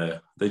 Yeah,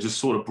 they just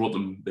sort of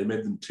they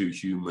made them too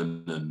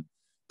human and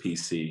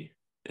PC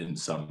in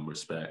some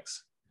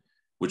respects,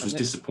 which was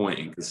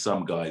disappointing, because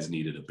some guys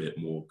needed a bit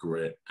more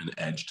grit and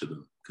edge to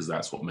them, because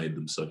that's what made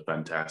them so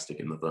fantastic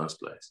in the first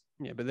place.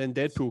 Yeah, but then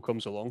Deadpool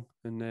comes along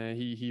and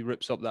he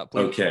rips up that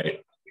plate.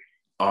 Okay,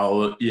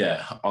 I'll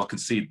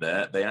concede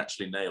there. They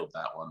actually nailed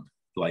that one.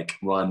 Like,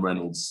 Ryan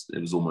Reynolds, he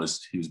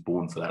was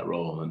born for that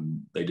role,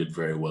 and they did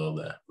very well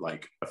there.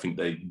 Like, I think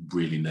they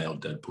really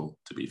nailed Deadpool,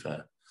 to be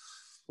fair.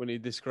 when he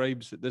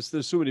describes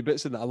there's so many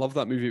bits in that. I love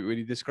that movie when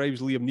he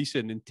describes Liam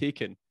Neeson in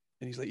Taken,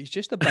 and he's like, he's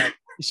just a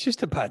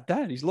bad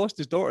dad. He's lost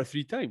his daughter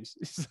 3 times.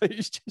 It's like,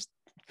 it's just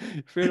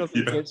fair enough.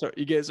 Yeah.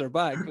 He gets her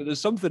back, but there's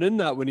something in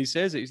that when he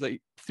says it. He's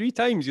like, 3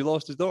 times he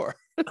lost his daughter.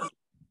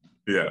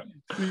 Yeah.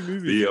 3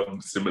 movies.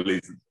 The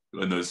similes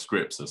in those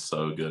scripts are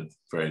so good.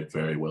 Very,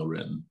 very well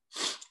written.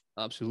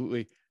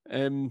 Absolutely.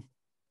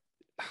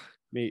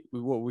 Mate,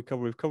 we've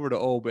covered it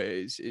all, but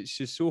it's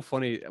just so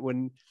funny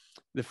when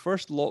the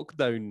first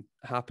lockdown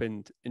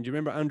happened. And do you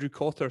remember Andrew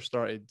Cotter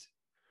started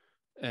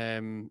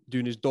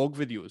doing his dog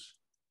videos?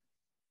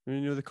 You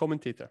know, the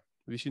commentator.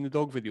 Have you seen the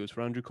dog videos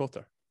for Andrew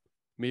Cotter,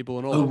 Mabel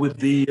and all? Oh, with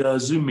the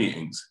Zoom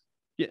meetings.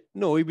 Yeah,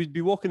 no, he would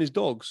be walking his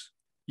dogs.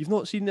 You've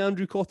not seen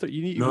Andrew Cotter?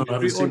 You need to No, go I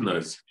haven't seen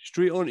those.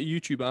 Straight onto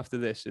YouTube after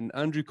this. And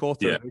Andrew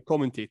Cotter, the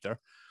commentator,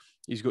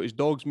 he's got his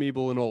dogs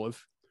Mabel and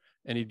Olive,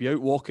 and he'd be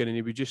out walking and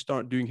he would just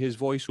start doing his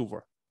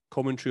voiceover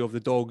commentary of the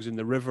dogs in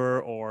the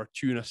river or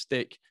chewing a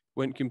stick.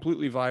 Went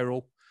completely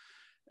viral.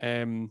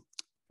 Went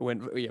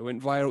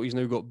viral. He's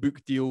now got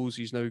book deals.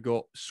 He's now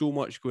got so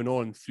much going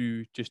on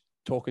through just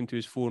talking to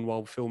his phone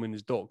while filming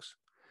his dogs.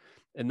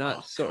 And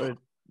that sort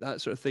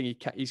of thing,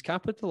 he's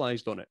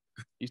capitalized on it.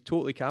 He's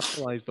totally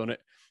capitalized on it.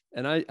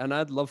 And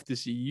I'd love to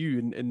see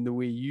you in the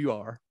way you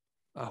are.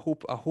 I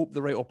hope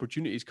the right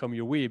opportunities come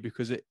your way,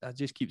 because I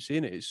just keep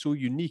saying it. It's so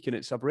unique and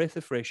it's a breath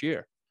of fresh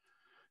air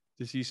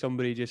to see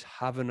somebody just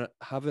having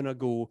a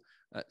go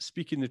at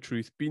speaking the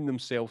truth, being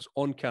themselves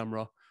on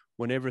camera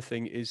when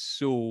everything is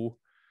so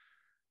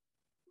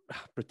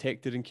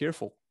protected and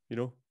careful. You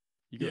know,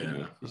 you got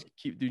to just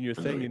keep doing your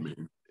thing.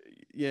 And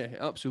yeah,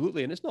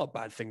 absolutely. And it's not a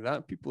bad thing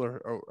that people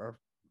are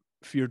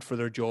feared for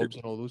their jobs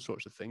and all those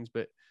sorts of things.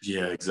 But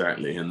yeah,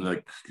 exactly. And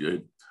like,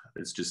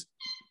 it's just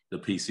the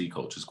PC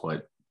culture is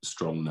quite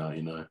strong now,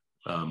 you know.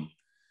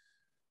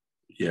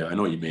 Yeah, I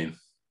know what you mean.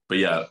 But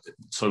yeah,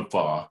 so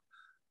far,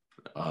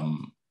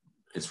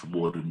 it's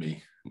rewarded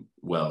me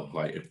well.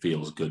 Like, it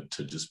feels good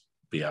to just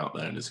be out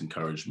there, and it's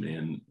encouraged me,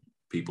 and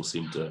people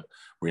seem to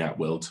react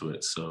well to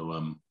it. So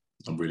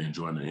I'm really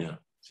enjoying it. Yeah.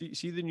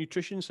 See the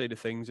nutrition side of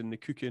things and the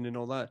cooking and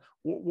all that.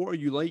 What are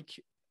you like?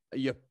 Are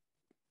you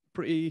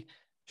pretty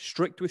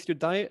strict with your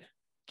diet,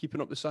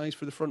 keeping up the size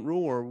for the front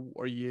row,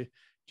 or do you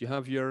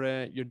have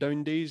your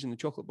down days and the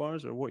chocolate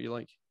bars, or what are you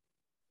like?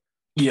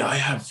 Yeah, I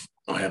have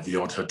the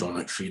odd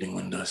hedonic feeding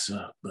window,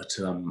 sir. But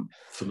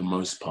for the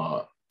most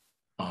part,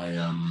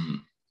 I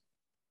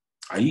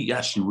eat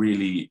actually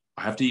really.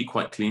 I have to eat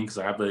quite clean because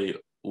I have a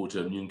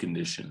autoimmune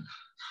condition,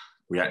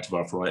 reactive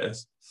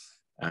arthritis,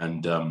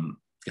 and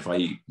if I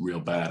eat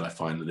real bad, I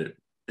find that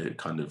it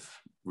kind of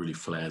really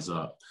flares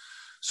up.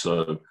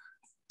 So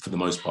for the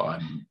most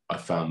part, I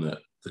found that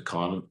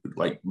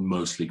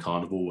mostly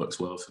carnivore works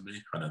well for me.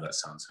 I know that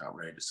sounds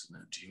outrageous,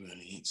 isn't it? Do you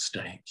really eat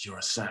steak? You're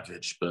a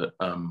savage. But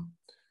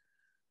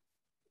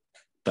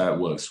that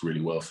works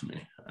really well for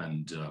me,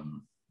 and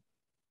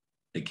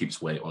it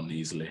keeps weight on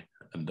easily,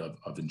 and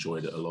I've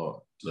enjoyed it a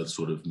lot. The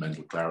sort of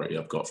mental clarity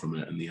I've got from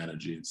it and the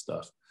energy and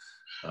stuff,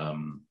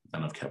 and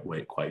I've kept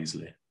weight quite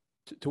easily.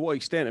 To what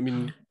extent? I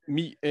mean,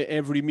 meat at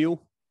every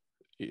meal?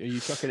 Are you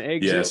chucking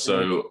eggs? Yeah,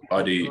 so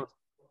I'd eat.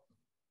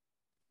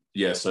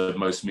 Yeah, so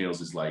most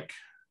meals is like,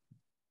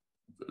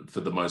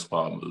 for the most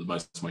part,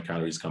 most of my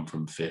calories come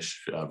from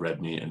fish, red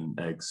meat, and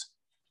eggs.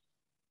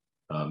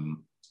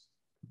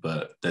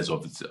 But there's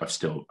obviously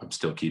I'm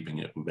still keeping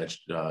it.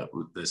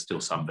 There's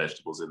still some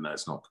vegetables in there.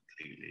 It's not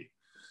completely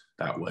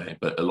that way,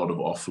 but a lot of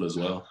offal as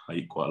well. I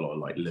eat quite a lot of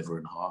like liver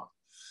and heart,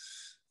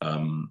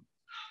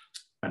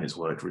 and it's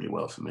worked really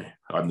well for me.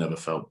 I've never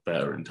felt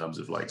better in terms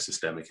of like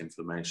systemic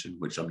inflammation,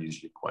 which I'm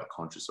usually quite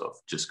conscious of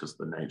just because of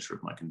the nature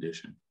of my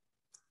condition.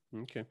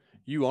 Okay,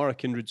 you are a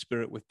kindred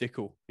spirit with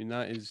Dicko. I mean,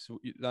 that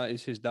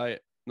is his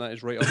diet. That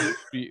is right up the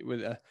street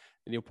with and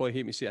he'll probably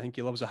hate me say it, I think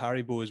he loves a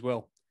Haribo as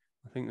well.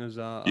 I think there's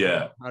a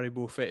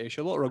Haribo fetish.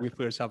 A lot of rugby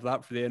players have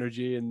that for the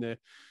energy and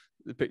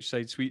the pitch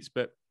side sweets.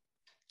 But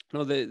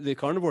no, the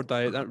carnivore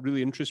diet, that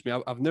really interests me.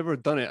 I've never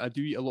done it. I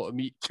do eat a lot of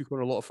meat, cook on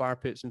a lot of fire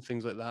pits and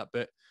things like that.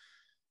 But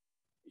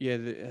yeah,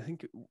 I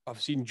think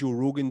I've seen Joe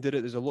Rogan did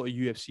it. There's a lot of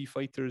UFC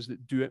fighters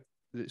that do it,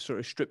 that sort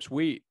of strips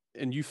weight.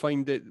 And you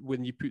find that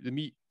when you put the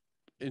meat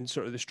in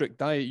sort of the strict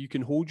diet, you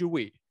can hold your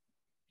weight.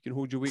 You can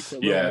hold your weight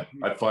quite well. Yeah,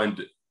 I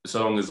find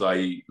so long as I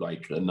eat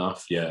like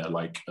enough,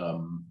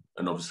 and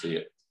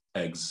obviously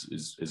eggs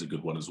is a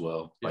good one as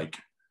well. Yeah. Like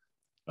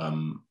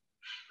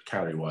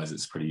calorie wise,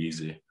 it's pretty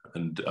easy.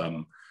 And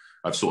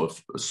I've sort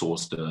of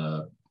sourced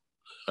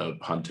a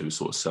hunter who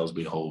sort of sells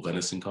me whole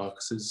venison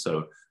carcasses,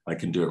 so I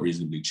can do it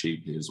reasonably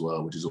cheaply as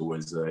well, which is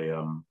always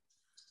a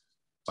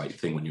like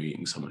thing when you're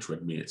eating so much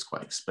red meat. It's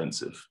quite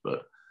expensive,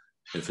 but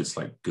if it's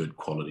like good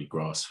quality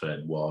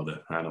grass-fed wild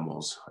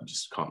animals, I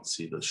just can't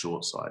see the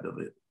short side of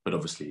it. But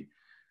obviously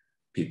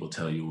people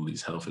tell you all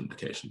these health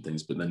implication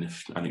things, but then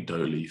if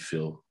anecdotally you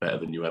feel better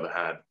than you ever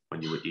had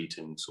when you were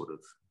eating sort of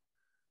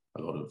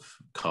a lot of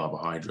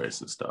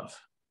carbohydrates and stuff,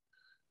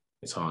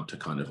 it's hard to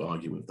kind of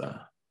argue with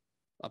that.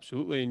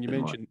 Absolutely. And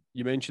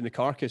you mentioned the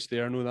carcass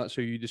there. I know that's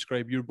how you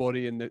describe your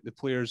body, and the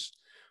players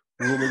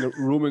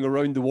roaming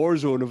around the war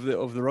zone of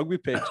the rugby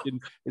pitch.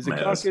 And is the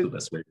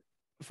carcass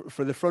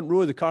for the front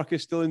row? The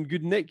carcass still in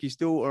good nick? He's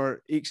still,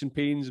 or aches and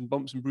pains and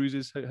bumps and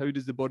bruises? How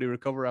does the body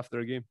recover after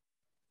a game?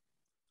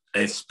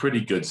 It's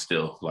pretty good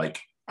still.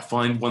 Like, I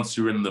find once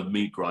you're in the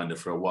meat grinder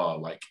for a while,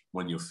 like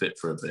when you're fit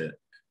for a bit,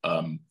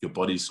 your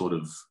body sort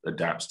of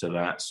adapts to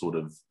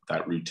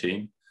that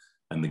routine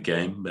and the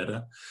game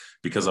better.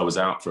 Because I was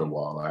out for a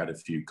while, I had a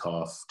few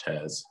calf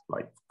tears,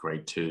 like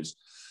grade 2s.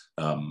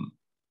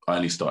 I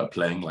only started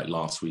playing like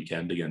last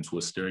weekend against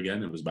Worcester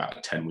again. It was about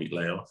a 10-week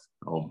layoff.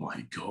 Oh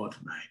my God,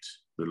 mate.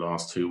 The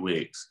last 2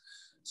 weeks.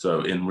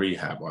 So in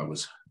rehab, I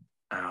was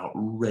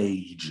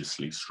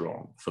outrageously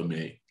strong for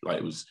me.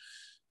 Like,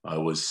 I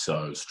was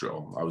so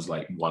strong. I was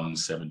like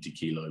 170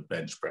 kilo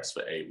bench press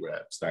for 8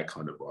 reps, that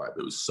kind of vibe.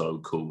 It was so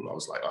cool. I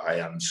was like, I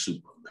am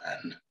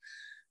Superman.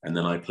 And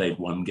then I played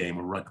 1 game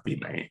of rugby,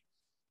 mate.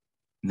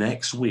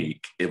 Next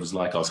week, it was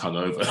like I was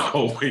hungover the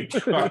whole week.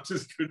 I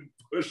just couldn't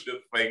push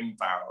a thing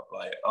out.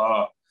 Like,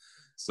 oh.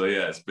 So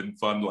yeah, it's been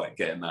fun, like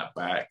getting that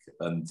back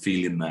and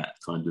feeling that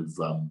kind of,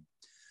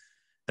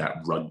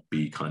 that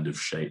rugby kind of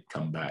shape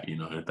come back, you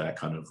know, that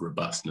kind of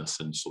robustness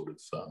and sort of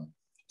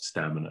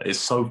stamina. It's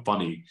so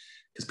funny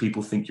because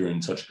people think you're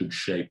in such good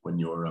shape when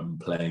you're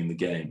playing the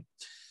game.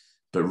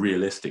 But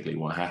realistically,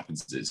 what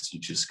happens is you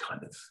just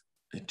kind of,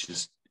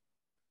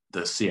 the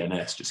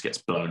CNS just gets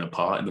blown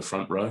apart in the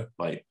front row,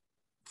 like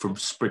from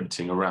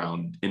sprinting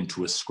around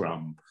into a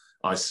scrum,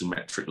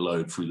 isometric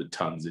load through the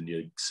tons in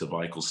your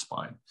cervical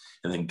spine,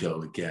 and then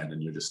go again.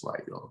 And you're just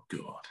like, oh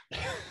God.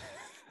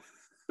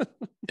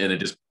 And it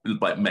just,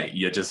 like, mate,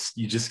 you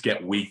just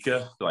get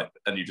weaker, like,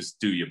 and you just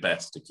do your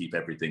best to keep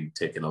everything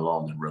ticking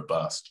along and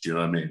robust. Do you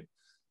know what I mean?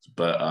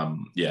 But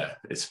yeah,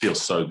 it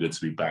feels so good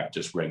to be back,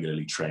 just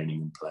regularly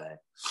training and playing.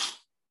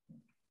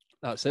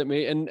 That's it,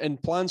 mate.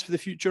 And plans for the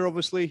future,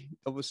 obviously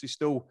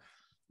still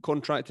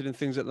contracted and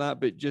things like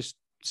that, but just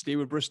stay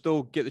with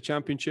Bristol, get the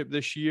championship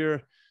this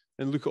year,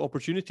 and look at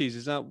opportunities.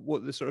 Is that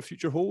what the sort of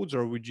future holds,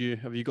 or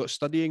have you got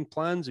studying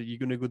plans? Are you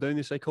going to go down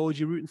the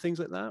psychology route and things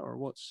like that, or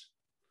what's?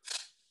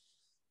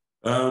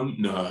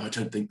 No, I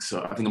don't think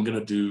so. I think I'm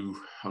going to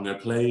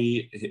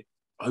play.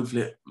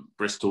 Hopefully,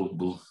 Bristol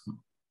will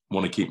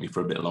want to keep me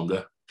for a bit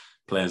longer,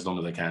 play as long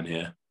as I can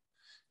here,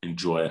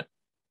 enjoy it,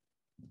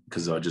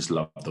 because I just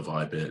love the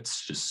vibe here.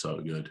 It's just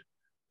so good.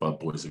 Bud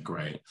boys are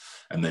great.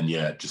 And then,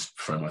 yeah, just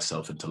throw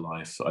myself into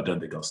life. I don't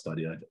think I'll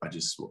study. I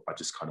just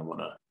kind of want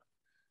to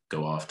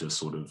go after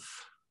sort of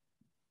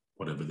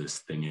whatever this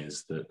thing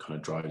is that kind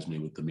of drives me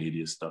with the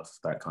media stuff,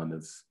 that kind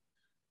of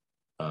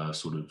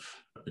sort of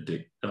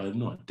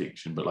not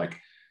addiction, but like,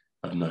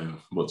 I don't know,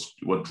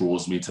 what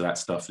draws me to that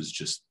stuff is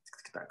just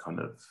that kind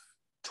of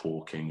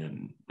talking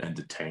and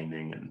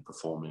entertaining and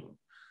performing.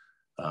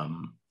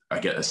 I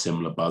get a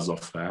similar buzz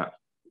off that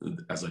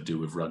as I do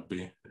with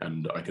rugby,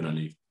 and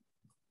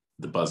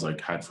the buzz I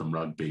had from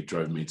rugby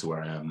drove me to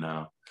where I am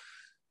now.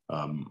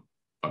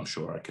 I'm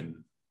sure I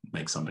can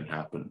make something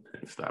happen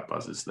if that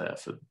buzz is there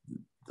for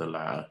the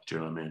latter. Do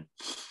you know what I mean?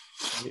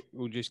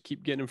 We'll just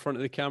keep getting in front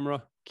of the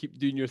camera, keep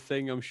doing your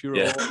thing. I'm sure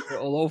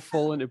it'll all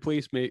fall into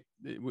place, mate.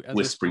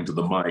 Whispering to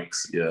the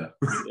mics, yeah.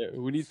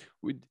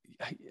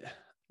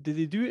 Did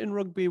they do it in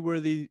rugby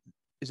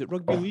is it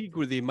rugby league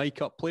where they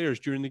mic up players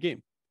during the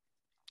game?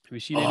 Have you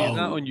seen any of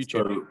that on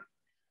YouTube? So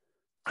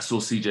I saw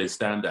CJ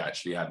Stander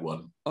actually had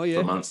one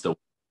for Munster.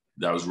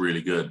 That was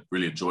really good.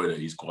 Really enjoyed it.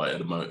 He's quite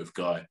an emotive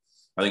guy.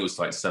 I think it was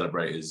like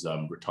celebrate his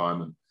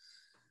retirement,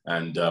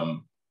 and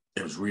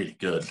it was really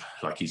good.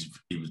 Like he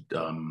was,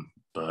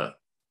 but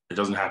it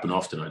doesn't happen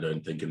often, I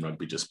don't think, in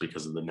rugby, just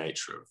because of the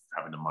nature of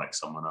having to mic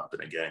someone up in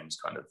a game. It's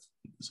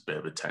a bit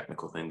of a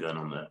technical thing going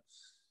on there.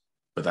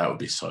 But that would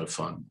be so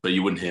fun. But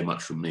you wouldn't hear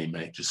much from me,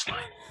 mate. Just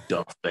like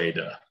Darth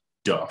Vader,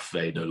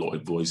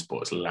 Lloyd voice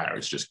box,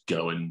 Larry's just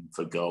going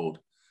for gold.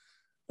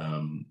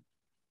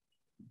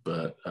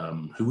 But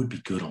who would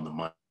be good on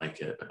the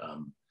mic?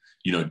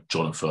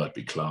 Jonathan would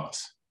be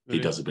class. Really?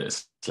 He does a bit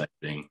of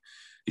sledging.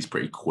 He's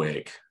pretty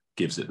quick.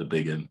 Gives it the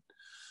big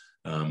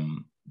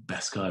one.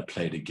 Best guy I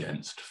played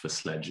against for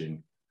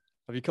sledging.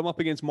 Have you come up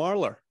against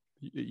Marler?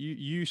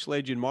 You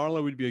sledging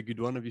Marler would be a good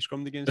one. Have you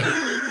scrummed against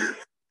him?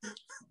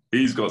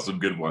 He's got some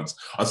good ones.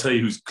 I'll tell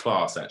you who's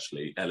class,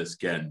 actually. Ellis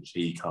Genge.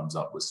 He comes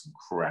up with some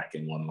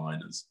cracking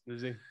one-liners.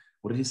 Is he?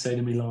 What did he say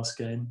to me last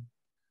game?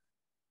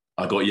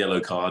 I got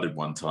yellow carded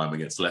one time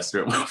against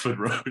Leicester at Welford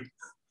Road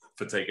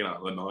for taking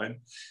out the 9.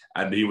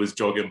 And he was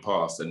jogging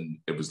past, and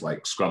it was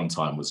like scrum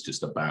time was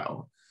just a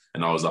battle.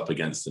 And I was up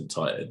against him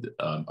tighthead.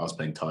 I was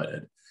playing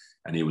tighthead.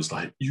 And he was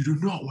like, "You do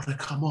not want to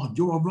come on.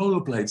 You're on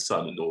rollerblades,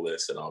 son," and all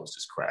this. And I was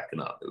just cracking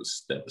up. There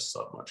was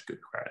so much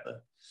good crack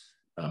there.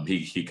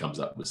 He comes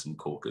up with some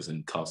corkers,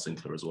 and Carl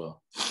Sinclair as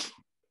well.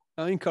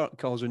 I think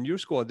Carl's on your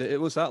squad.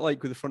 What's that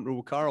like with the front row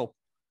with Carl?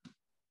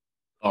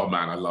 Oh,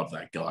 man, I love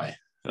that guy.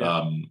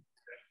 Yeah.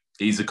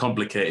 He's a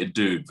complicated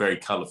dude, very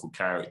colourful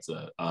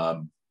character.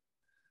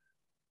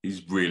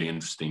 He's really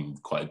interesting,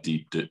 quite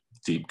a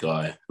deep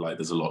guy. Like,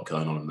 there's a lot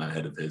going on in that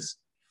head of his.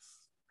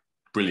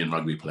 Brilliant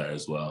rugby player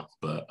as well.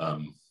 But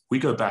we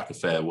go back a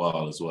fair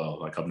while as well.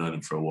 Like I've known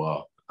him for a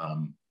while. But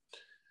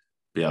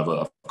yeah,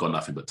 I've got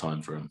nothing but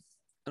time for him.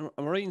 Am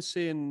I right in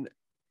saying,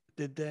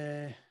 did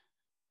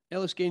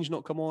Ellis Gange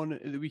not come on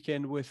at the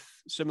weekend with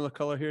similar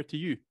colour hair to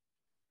you?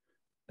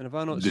 And have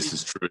I not This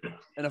is true.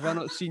 And have I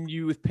not seen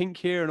you with pink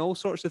hair and all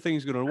sorts of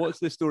things going on? What's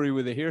the story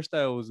with the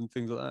hairstyles and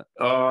things like that?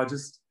 Oh,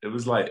 it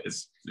was like,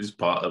 it's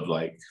part of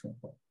like,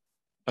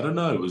 I don't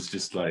know. It was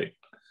just like,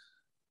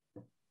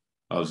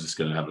 I was just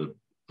going to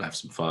have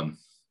some fun,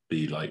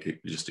 be like,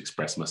 just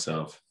express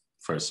myself,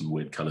 throw some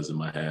weird colours in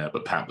my hair.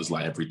 But Pat was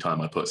like, every time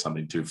I put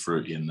something too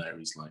fruity in there,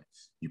 he's like,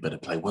 you better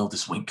play well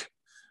this week.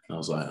 And I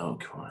was like, oh,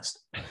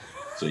 Christ.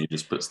 So he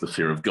just puts the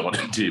fear of God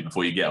into you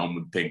before you get on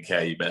with pink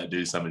hair. You better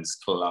do something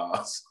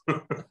class.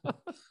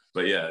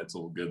 But yeah, it's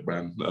all good,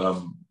 man.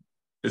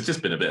 It's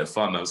just been a bit of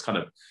fun. I was kind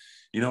of,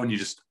 when you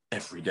just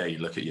every day you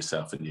look at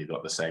yourself and you've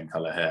got the same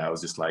color hair. I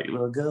was just like,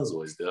 well, girls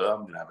always do.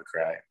 I'm gonna have a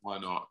crack. Why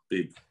not?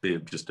 Be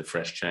just a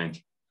fresh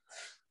change.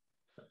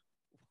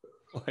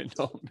 Why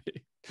not,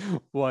 mate?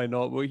 Why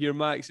not? Well, here,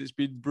 Max, it's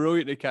been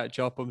brilliant to catch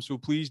up. I'm so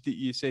pleased that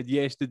you said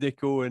yes to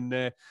Dicko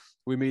and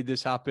we made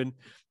this happen.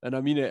 And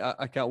I mean it,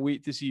 I can't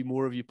wait to see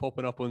more of you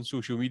popping up on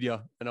social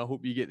media. And I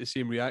hope you get the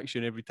same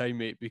reaction every time,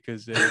 mate,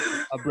 because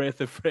a breath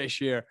of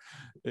fresh air.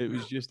 It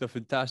was just a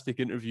fantastic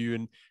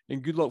interview.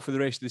 And good luck for the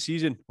rest of the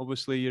season.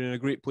 Obviously, you're in a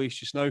great place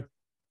just now.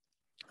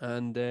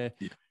 And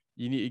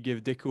you need to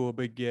give Dicko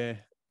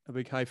a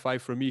big high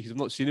five from me, because I've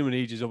not seen him in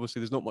ages.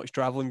 Obviously, there's not much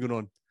travelling going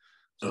on.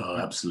 So, oh,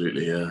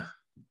 absolutely, yeah.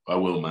 I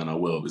will, man. I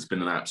will. It's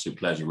been an absolute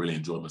pleasure. Really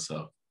enjoyed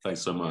myself.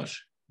 Thanks so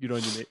much. Good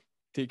on you, mate.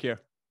 Take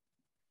care.